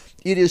Hannity.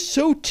 It is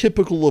so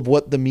typical of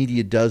what the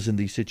media does in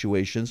these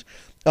situations.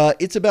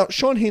 It's about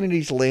Sean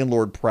Hannity's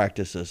landlord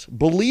practices.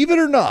 Believe it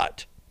or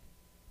not,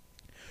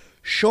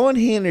 Sean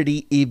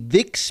Hannity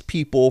evicts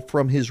people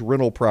from his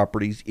rental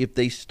properties if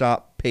they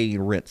stop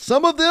paying rent.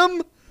 Some of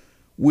them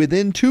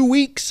within 2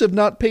 weeks of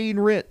not paying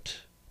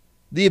rent.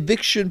 The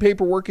eviction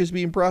paperwork is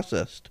being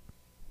processed.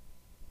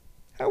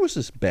 How is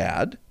this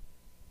bad?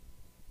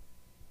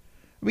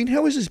 I mean,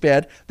 how is this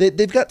bad?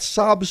 They've got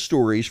sob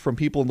stories from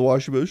people in the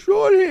Washington Post.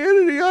 Sean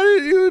Hannity, I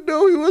didn't even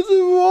know he was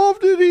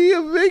involved, and he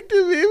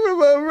evicted me from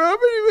my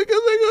property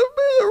because I couldn't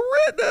pay the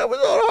rent. I was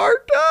on a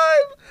hard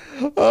time.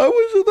 I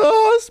was in the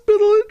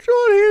hospital, and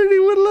Sean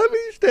Hannity wouldn't let me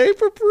stay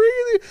for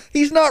free.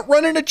 He's not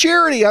running a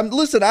charity.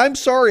 I'm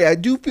sorry. I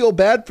do feel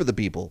bad for the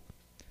people.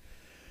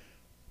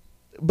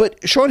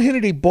 But Sean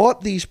Hannity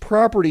bought these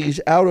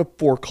properties out of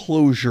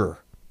foreclosure.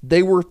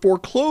 They were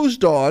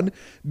foreclosed on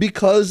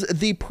because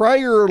the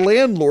prior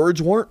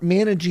landlords weren't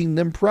managing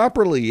them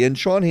properly, and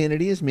Sean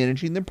Hannity is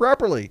managing them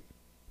properly.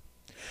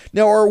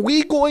 Now, are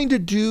we going to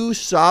do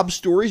sob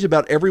stories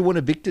about everyone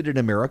evicted in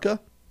America?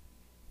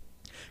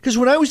 Because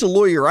when I was a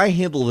lawyer, I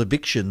handled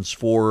evictions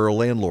for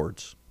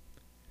landlords.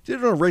 Did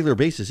it on a regular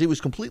basis. It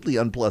was completely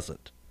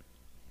unpleasant.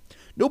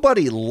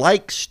 Nobody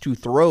likes to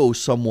throw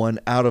someone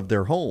out of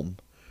their home,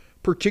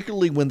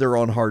 particularly when they're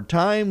on hard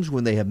times,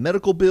 when they have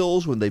medical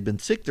bills, when they've been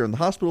sick, they're in the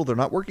hospital, they're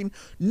not working.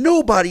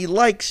 Nobody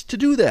likes to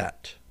do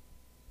that.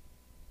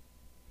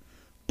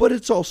 But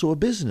it's also a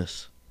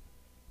business.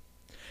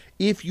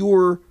 If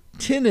your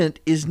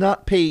tenant is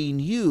not paying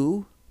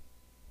you,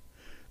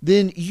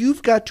 then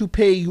you've got to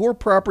pay your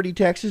property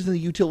taxes and the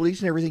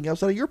utilities and everything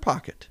else out of your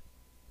pocket.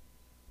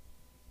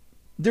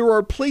 There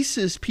are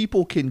places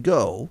people can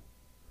go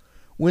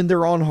when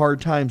they're on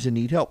hard times and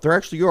need help. There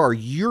actually are.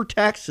 Your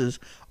taxes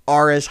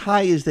are as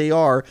high as they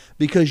are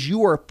because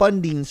you are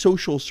funding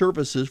social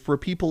services for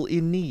people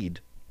in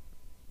need.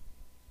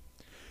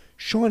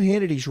 Sean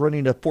Hannity's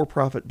running a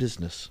for-profit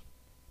business.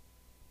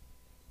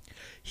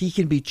 He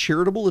can be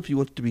charitable if he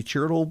wants to be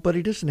charitable, but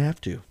he doesn't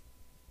have to.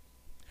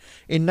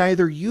 And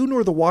neither you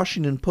nor the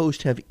Washington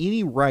Post have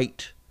any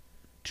right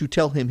to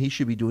tell him he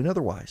should be doing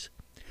otherwise.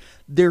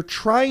 They're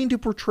trying to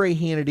portray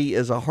Hannity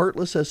as a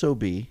heartless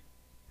SOB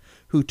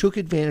who took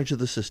advantage of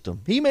the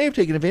system. He may have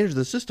taken advantage of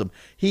the system.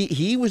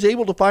 He was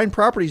able to find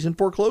properties in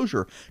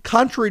foreclosure.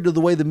 Contrary to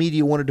the way the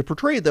media wanted to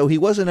portray it, though, he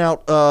wasn't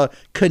out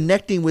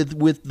connecting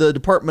with the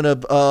Department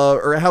of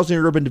or Housing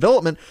and Urban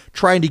Development,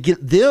 trying to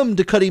get them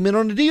to cut him in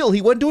on a deal.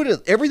 He wasn't doing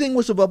it. Everything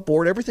was above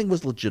board. Everything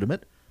was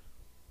legitimate.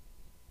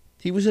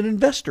 He was an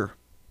investor.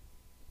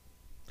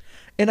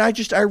 And I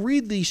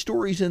read these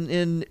stories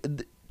and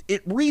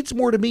it reads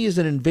more to me as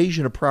an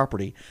invasion of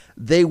property.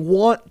 They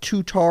want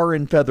to tar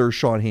and feather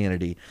Sean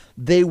Hannity.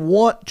 They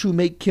want to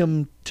make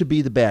him to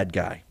be the bad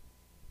guy.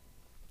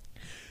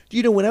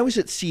 You know, when I was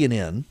at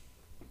CNN,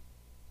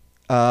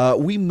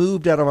 we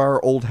moved out of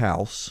our old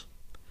house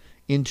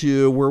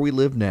into where we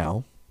live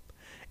now,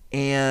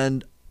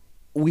 and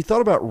we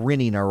thought about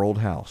renting our old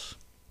house.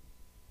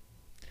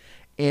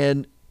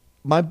 And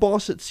my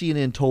boss at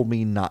CNN told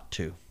me not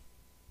to.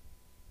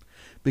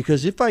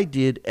 Because if I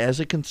did, as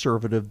a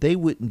conservative, they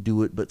wouldn't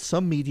do it, but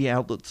some media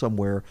outlet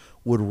somewhere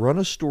would run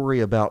a story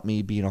about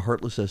me being a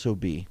heartless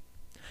SOB.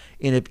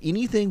 And if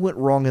anything went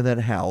wrong in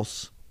that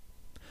house,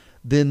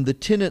 then the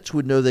tenants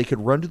would know they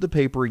could run to the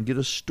paper and get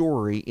a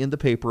story in the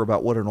paper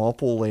about what an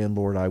awful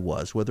landlord I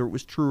was, whether it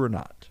was true or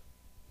not.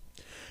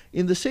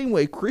 In the same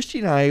way, Christy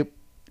and I,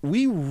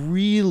 we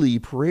really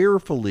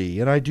prayerfully,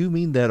 and I do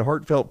mean that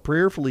heartfelt,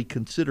 prayerfully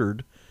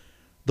considered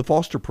the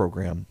foster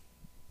program.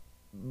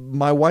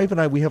 My wife and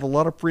I, we have a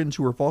lot of friends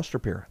who are foster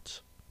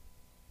parents.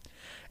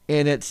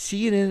 And at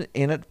CNN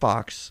and at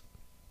Fox,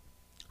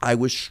 I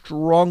was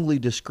strongly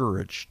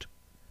discouraged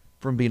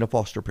from being a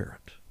foster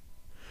parent.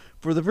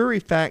 For the very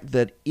fact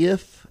that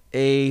if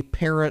a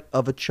parent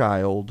of a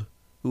child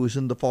who was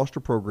in the foster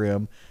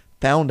program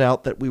found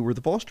out that we were the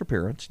foster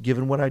parents,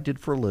 given what I did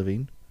for a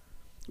living,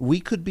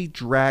 we could be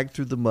dragged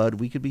through the mud.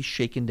 We could be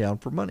shaken down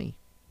for money.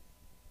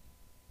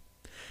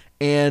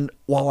 And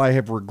while I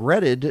have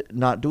regretted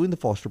not doing the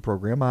foster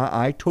program,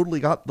 I totally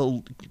got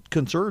the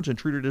concerns and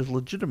treated it as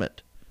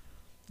legitimate.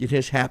 It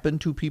has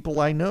happened to people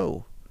I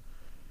know.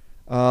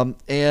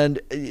 And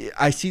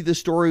I see this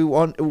story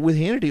with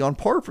Hannity on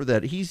par for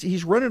that.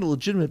 He's running a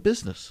legitimate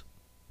business.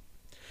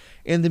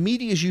 And the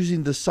media is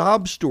using the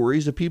sob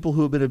stories of people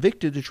who have been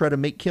evicted to try to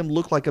make him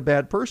look like a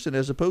bad person,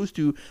 as opposed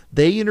to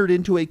they entered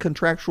into a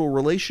contractual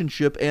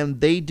relationship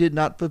and they did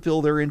not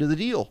fulfill their end of the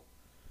deal.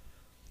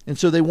 And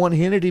so they want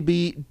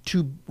Hannity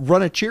to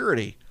run a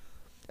charity.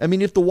 I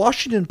mean, if the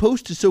Washington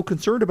Post is so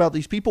concerned about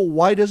these people,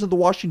 why doesn't the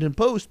Washington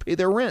Post pay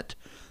their rent?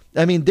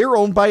 I mean, they're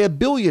owned by a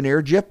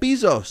billionaire, Jeff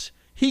Bezos.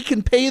 He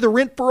can pay the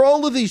rent for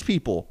all of these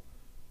people.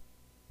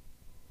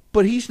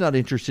 But he's not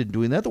interested in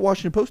doing that. The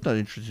Washington Post's not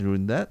interested in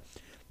doing that.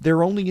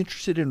 They're only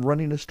interested in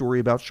running a story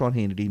about Sean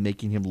Hannity,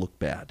 making him look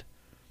bad.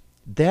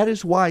 That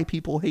is why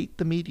people hate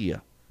the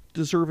media,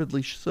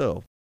 deservedly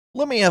so.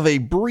 Let me have a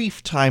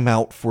brief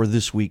timeout for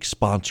this week's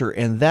sponsor,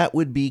 and that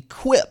would be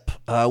Quip,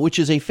 which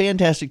is a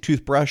fantastic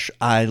toothbrush.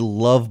 I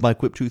love my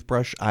Quip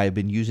toothbrush. I've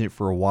been using it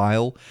for a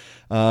while.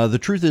 The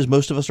truth is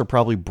most of us are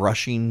probably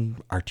brushing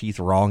our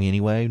teeth wrong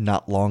anyway,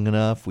 not long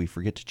enough. We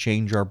forget to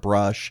change our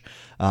brush.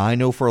 I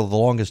know for the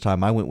longest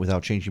time I went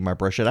without changing my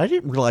brush, and I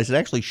didn't realize it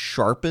actually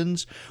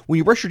sharpens. When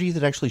you brush your teeth,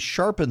 it actually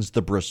sharpens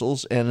the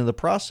bristles, and in the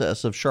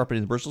process of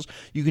sharpening the bristles,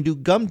 you can do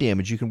gum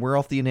damage. You can wear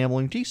off the enamel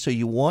in your teeth, so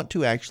you want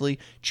to actually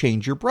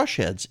change your brush. brush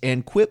heads,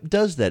 and Quip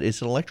does that.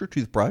 It's an electric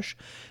toothbrush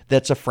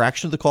that's a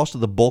fraction of the cost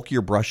of the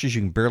bulkier brushes.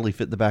 You can barely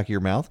fit in the back of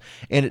your mouth,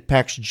 and it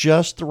packs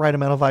just the right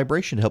amount of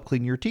vibration to help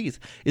clean your teeth.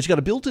 It's got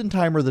a built-in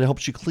timer that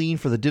helps you clean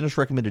for the dentist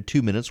recommended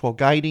 2 minutes while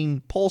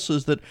guiding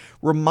pulses that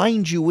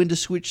remind you when to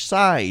switch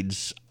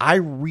sides. I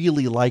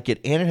really like it,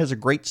 and it has a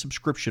great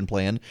subscription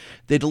plan.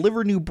 They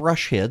deliver new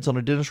brush heads on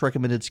a dentist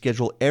recommended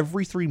schedule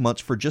every 3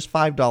 months for just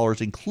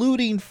 $5,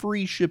 including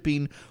free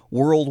shipping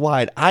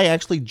worldwide. I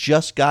actually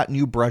just got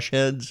new brush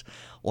heads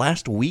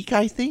last week,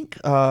 I think,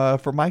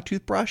 for my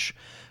toothbrush.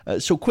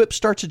 So Quip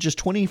starts at just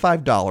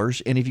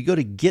 $25, and if you go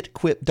to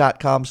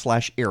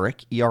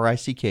getquip.com/Eric,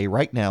 E-R-I-C-K,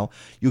 right now,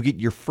 you'll get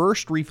your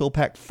first refill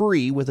pack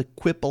free with a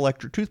Quip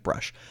electric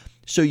toothbrush.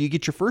 So you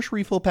get your first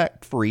refill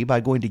pack free by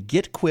going to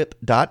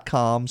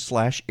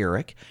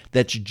getquip.com/Eric.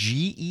 That's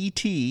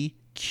G-E-T-Q-I,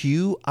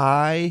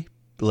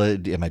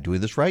 am I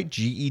doing this right?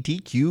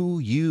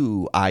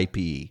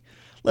 G-E-T-Q-U-I-P.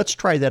 Let's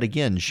try that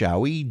again, shall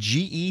we?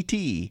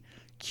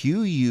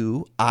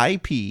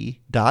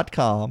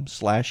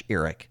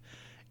 getquip.com/Eric.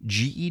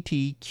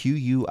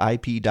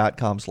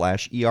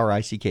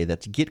 getquip.com/ERICK.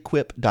 That's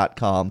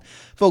getquip.com.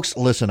 Folks,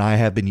 listen, I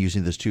have been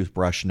using this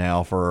toothbrush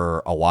now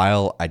for a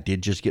while. I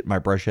did just get my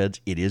brush heads.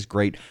 It is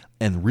great.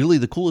 And really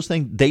the coolest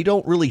thing, they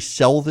don't really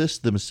sell this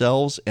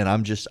themselves. And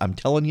I'm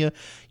telling you,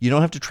 you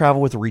don't have to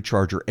travel with a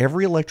recharger.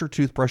 Every electric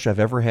toothbrush I've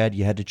ever had,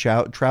 you had to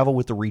travel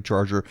with the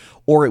recharger,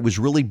 or it was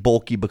really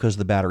bulky because of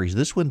the batteries.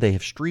 This one, they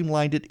have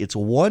streamlined it. It's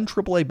one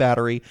AAA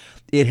battery.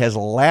 It has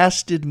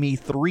lasted me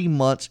 3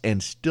 months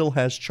and still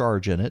has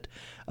charge in it.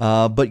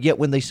 But yet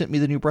when they sent me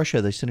the new brush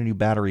head, they sent a new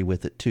battery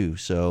with it too.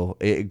 So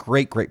a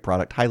great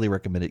product. Highly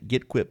recommend it.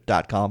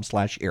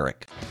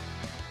 Getquip.com/Eric.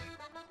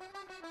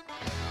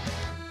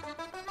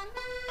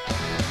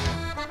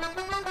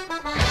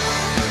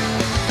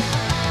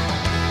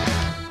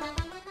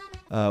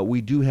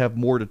 We do have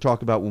more to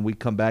talk about when we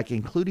come back,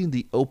 including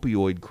the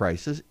opioid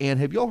crisis. And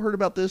have y'all heard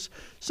about this?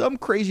 Some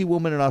crazy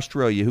woman in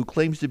Australia who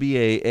claims to be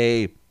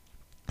a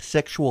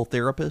sexual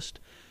therapist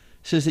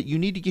says that you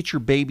need to get your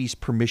baby's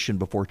permission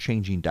before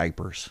changing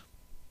diapers.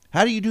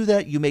 How do you do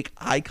that? You make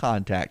eye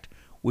contact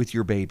with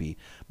your baby.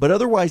 But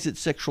otherwise,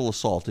 it's sexual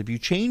assault. If you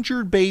change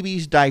your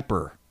baby's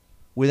diaper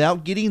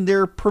without getting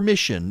their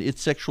permission,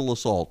 it's sexual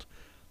assault.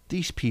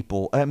 These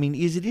people, I mean,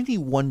 is it any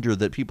wonder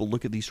that people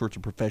look at these sorts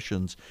of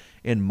professions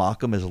and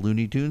mock them as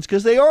Looney Tunes?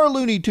 Because they are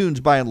Looney Tunes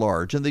by and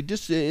large, and they do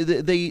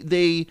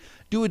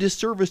a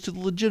disservice to the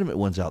legitimate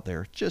ones out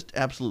there. Just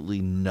absolutely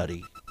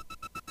nutty.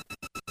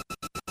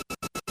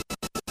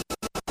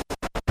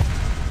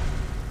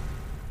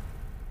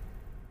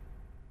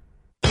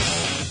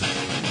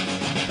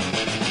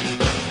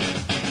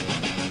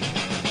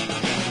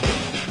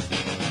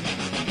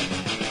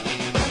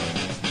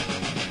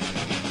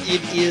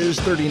 It is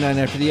 39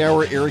 after the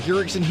hour. Eric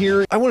Erickson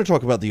here. I want to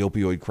talk about the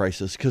opioid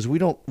crisis because we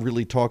don't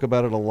really talk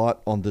about it a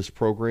lot on this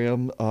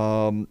program.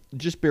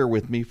 Just bear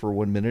with me for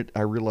 1 minute.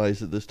 I realize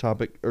that this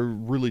topic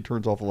really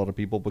turns off a lot of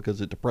people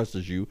because it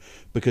depresses you,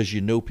 because you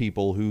know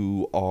people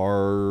who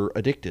are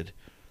addicted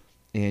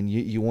and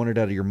you want it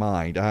out of your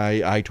mind.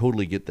 I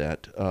totally get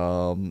that.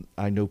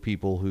 I know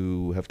people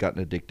who have gotten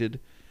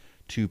addicted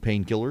to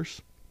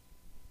painkillers,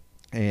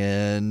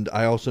 and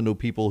I also know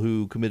people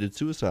who committed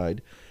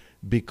suicide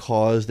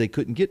because they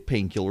couldn't get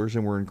painkillers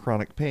and were in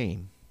chronic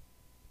pain.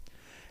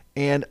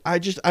 And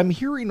I'm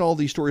hearing all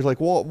these stories like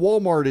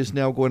Walmart is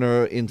now going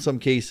to, in some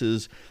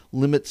cases,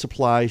 limit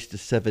supplies to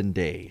 7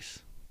 days.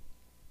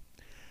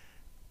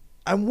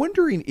 I'm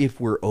wondering if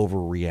we're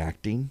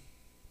overreacting.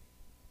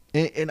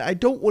 And I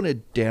don't want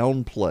to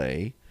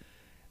downplay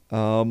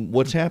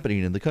what's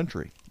happening in the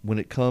country when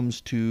it comes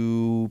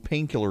to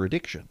painkiller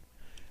addiction.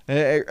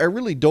 I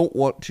really don't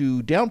want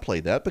to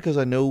downplay that because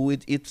I know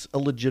it's a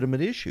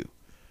legitimate issue.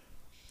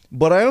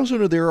 But I also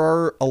know there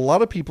are a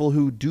lot of people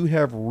who do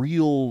have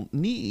real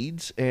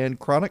needs, and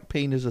chronic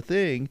pain is a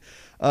thing.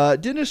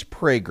 Dennis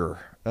Prager,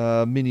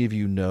 many of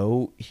you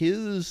know,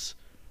 his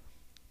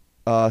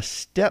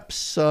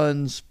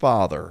stepson's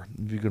father,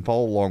 if you can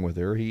follow along with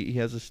her, he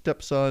has a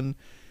stepson,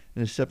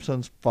 and his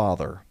stepson's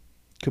father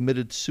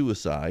committed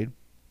suicide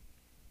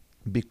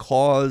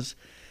because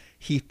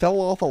he fell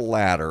off a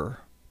ladder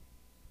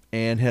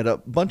and had a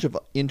bunch of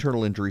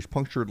internal injuries,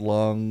 punctured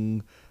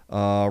lung,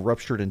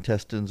 ruptured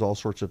intestines, all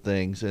sorts of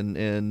things.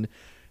 And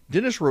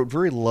Dennis wrote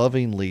very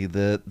lovingly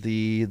that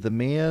the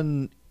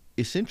man,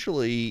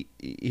 essentially,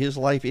 his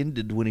life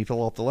ended when he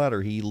fell off the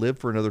ladder. He lived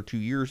for another 2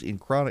 years in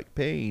chronic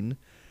pain,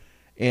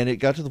 and it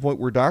got to the point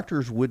where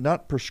doctors would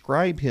not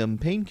prescribe him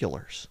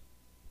painkillers.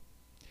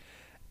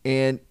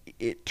 And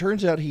it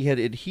turns out he had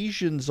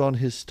adhesions on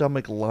his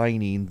stomach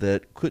lining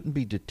that couldn't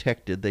be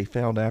detected. They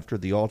found after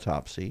the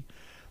autopsy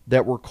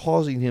that were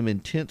causing him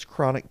intense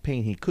chronic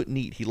pain. He couldn't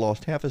eat. He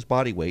lost half his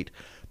body weight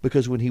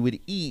because when he would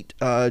eat,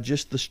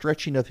 just the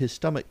stretching of his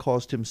stomach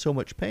caused him so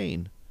much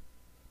pain.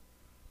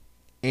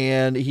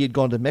 And he had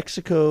gone to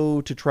Mexico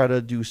to try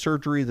to do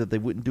surgery that they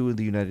wouldn't do in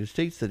the United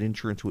States, that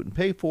insurance wouldn't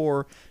pay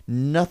for.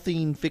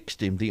 Nothing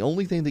fixed him. The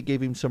only thing that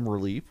gave him some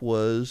relief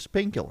was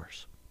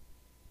painkillers.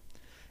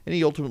 and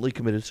he ultimately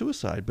committed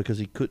suicide because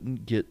he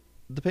couldn't get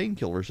the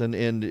painkillers.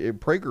 And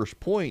Prager's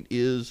point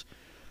is,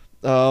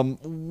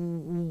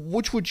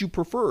 which would you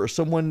prefer?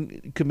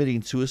 Someone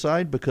committing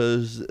suicide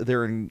because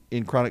they're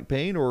in chronic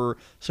pain, or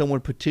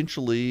someone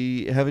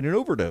potentially having an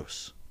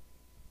overdose?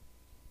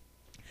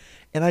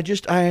 And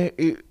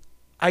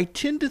I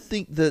tend to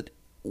think that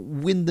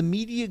when the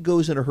media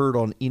goes in a herd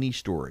on any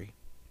story,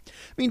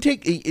 I mean,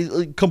 take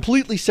a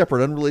completely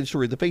separate, unrelated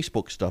story, the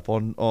Facebook stuff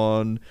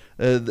on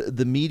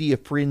the media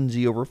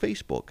frenzy over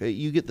Facebook.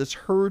 You get this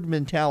herd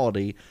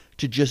mentality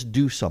to just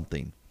do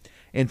something.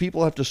 And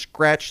people have to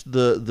scratch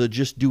the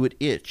just do it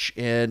itch.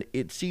 And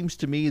it seems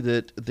to me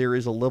that there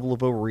is a level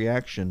of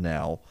overreaction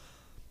now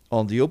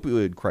on the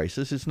opioid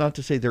crisis. It's not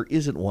to say there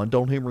isn't one.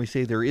 Don't hear me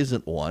say there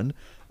isn't one.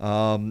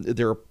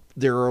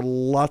 There are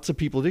lots of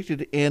people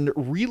addicted. And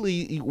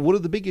really, one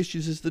of the big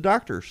issues is the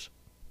doctors.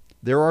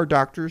 There are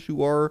doctors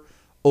who are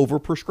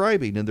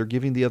overprescribing, and they're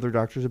giving the other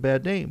doctors a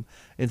bad name.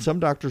 And some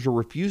doctors are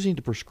refusing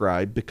to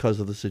prescribe because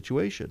of the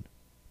situation.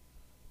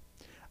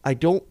 I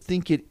don't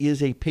think it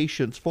is a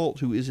patient's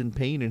fault who is in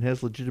pain and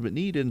has legitimate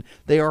need, and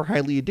they are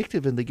highly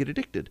addictive and they get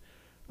addicted.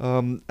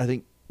 I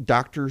think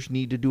doctors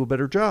need to do a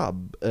better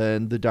job,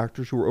 and the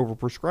doctors who are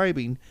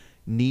overprescribing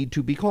need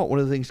to be caught. One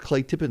of the things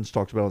Clay Tippins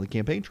talked about on the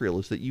campaign trail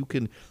is that you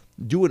can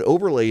do an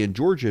overlay in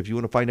Georgia if you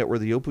want to find out where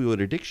the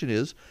opioid addiction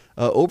is,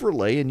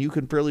 overlay, and you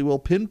can fairly well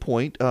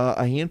pinpoint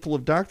a handful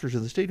of doctors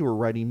in the state who are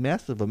writing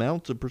massive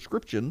amounts of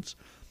prescriptions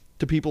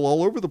to people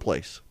all over the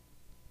place.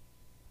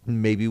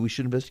 Maybe we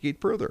should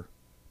investigate further.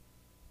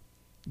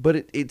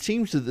 But it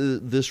seems that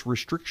this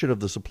restriction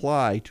of the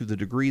supply to the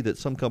degree that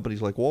some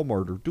companies like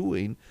Walmart are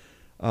doing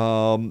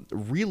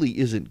really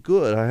isn't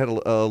good. I had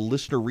a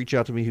listener reach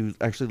out to me who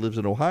actually lives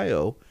in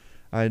Ohio.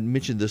 I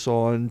mentioned this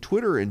on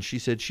Twitter, and she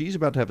said she's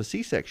about to have a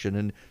C-section,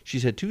 and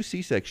she's had 2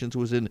 C-sections,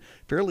 was in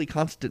fairly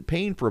constant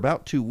pain for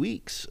about 2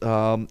 weeks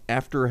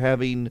after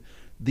having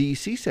the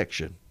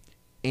C-section.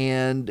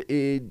 And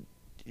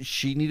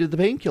she needed the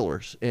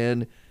painkillers.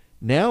 And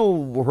now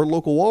her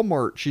local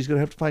Walmart, she's going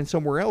to have to find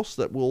somewhere else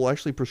that will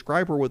actually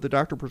prescribe her what the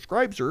doctor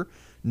prescribes her,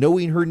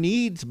 knowing her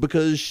needs,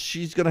 because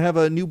she's going to have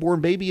a newborn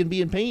baby and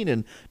be in pain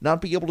and not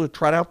be able to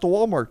trot out to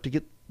Walmart to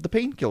get the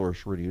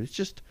painkillers ready. It's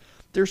just,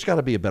 there's got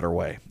to be a better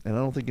way. And I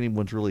don't think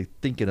anyone's really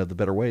thinking of the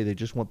better way. They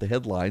just want the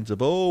headlines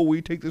of, oh,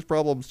 we take this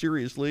problem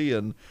seriously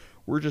and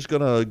we're just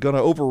going to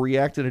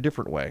overreact in a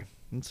different way.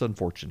 It's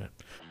unfortunate.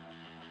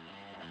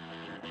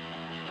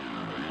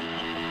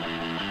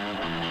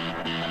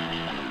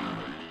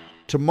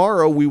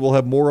 Tomorrow, we will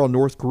have more on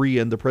North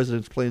Korea and the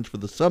president's plans for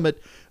the summit.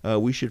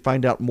 We should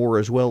find out more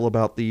as well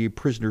about the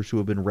prisoners who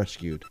have been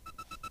rescued.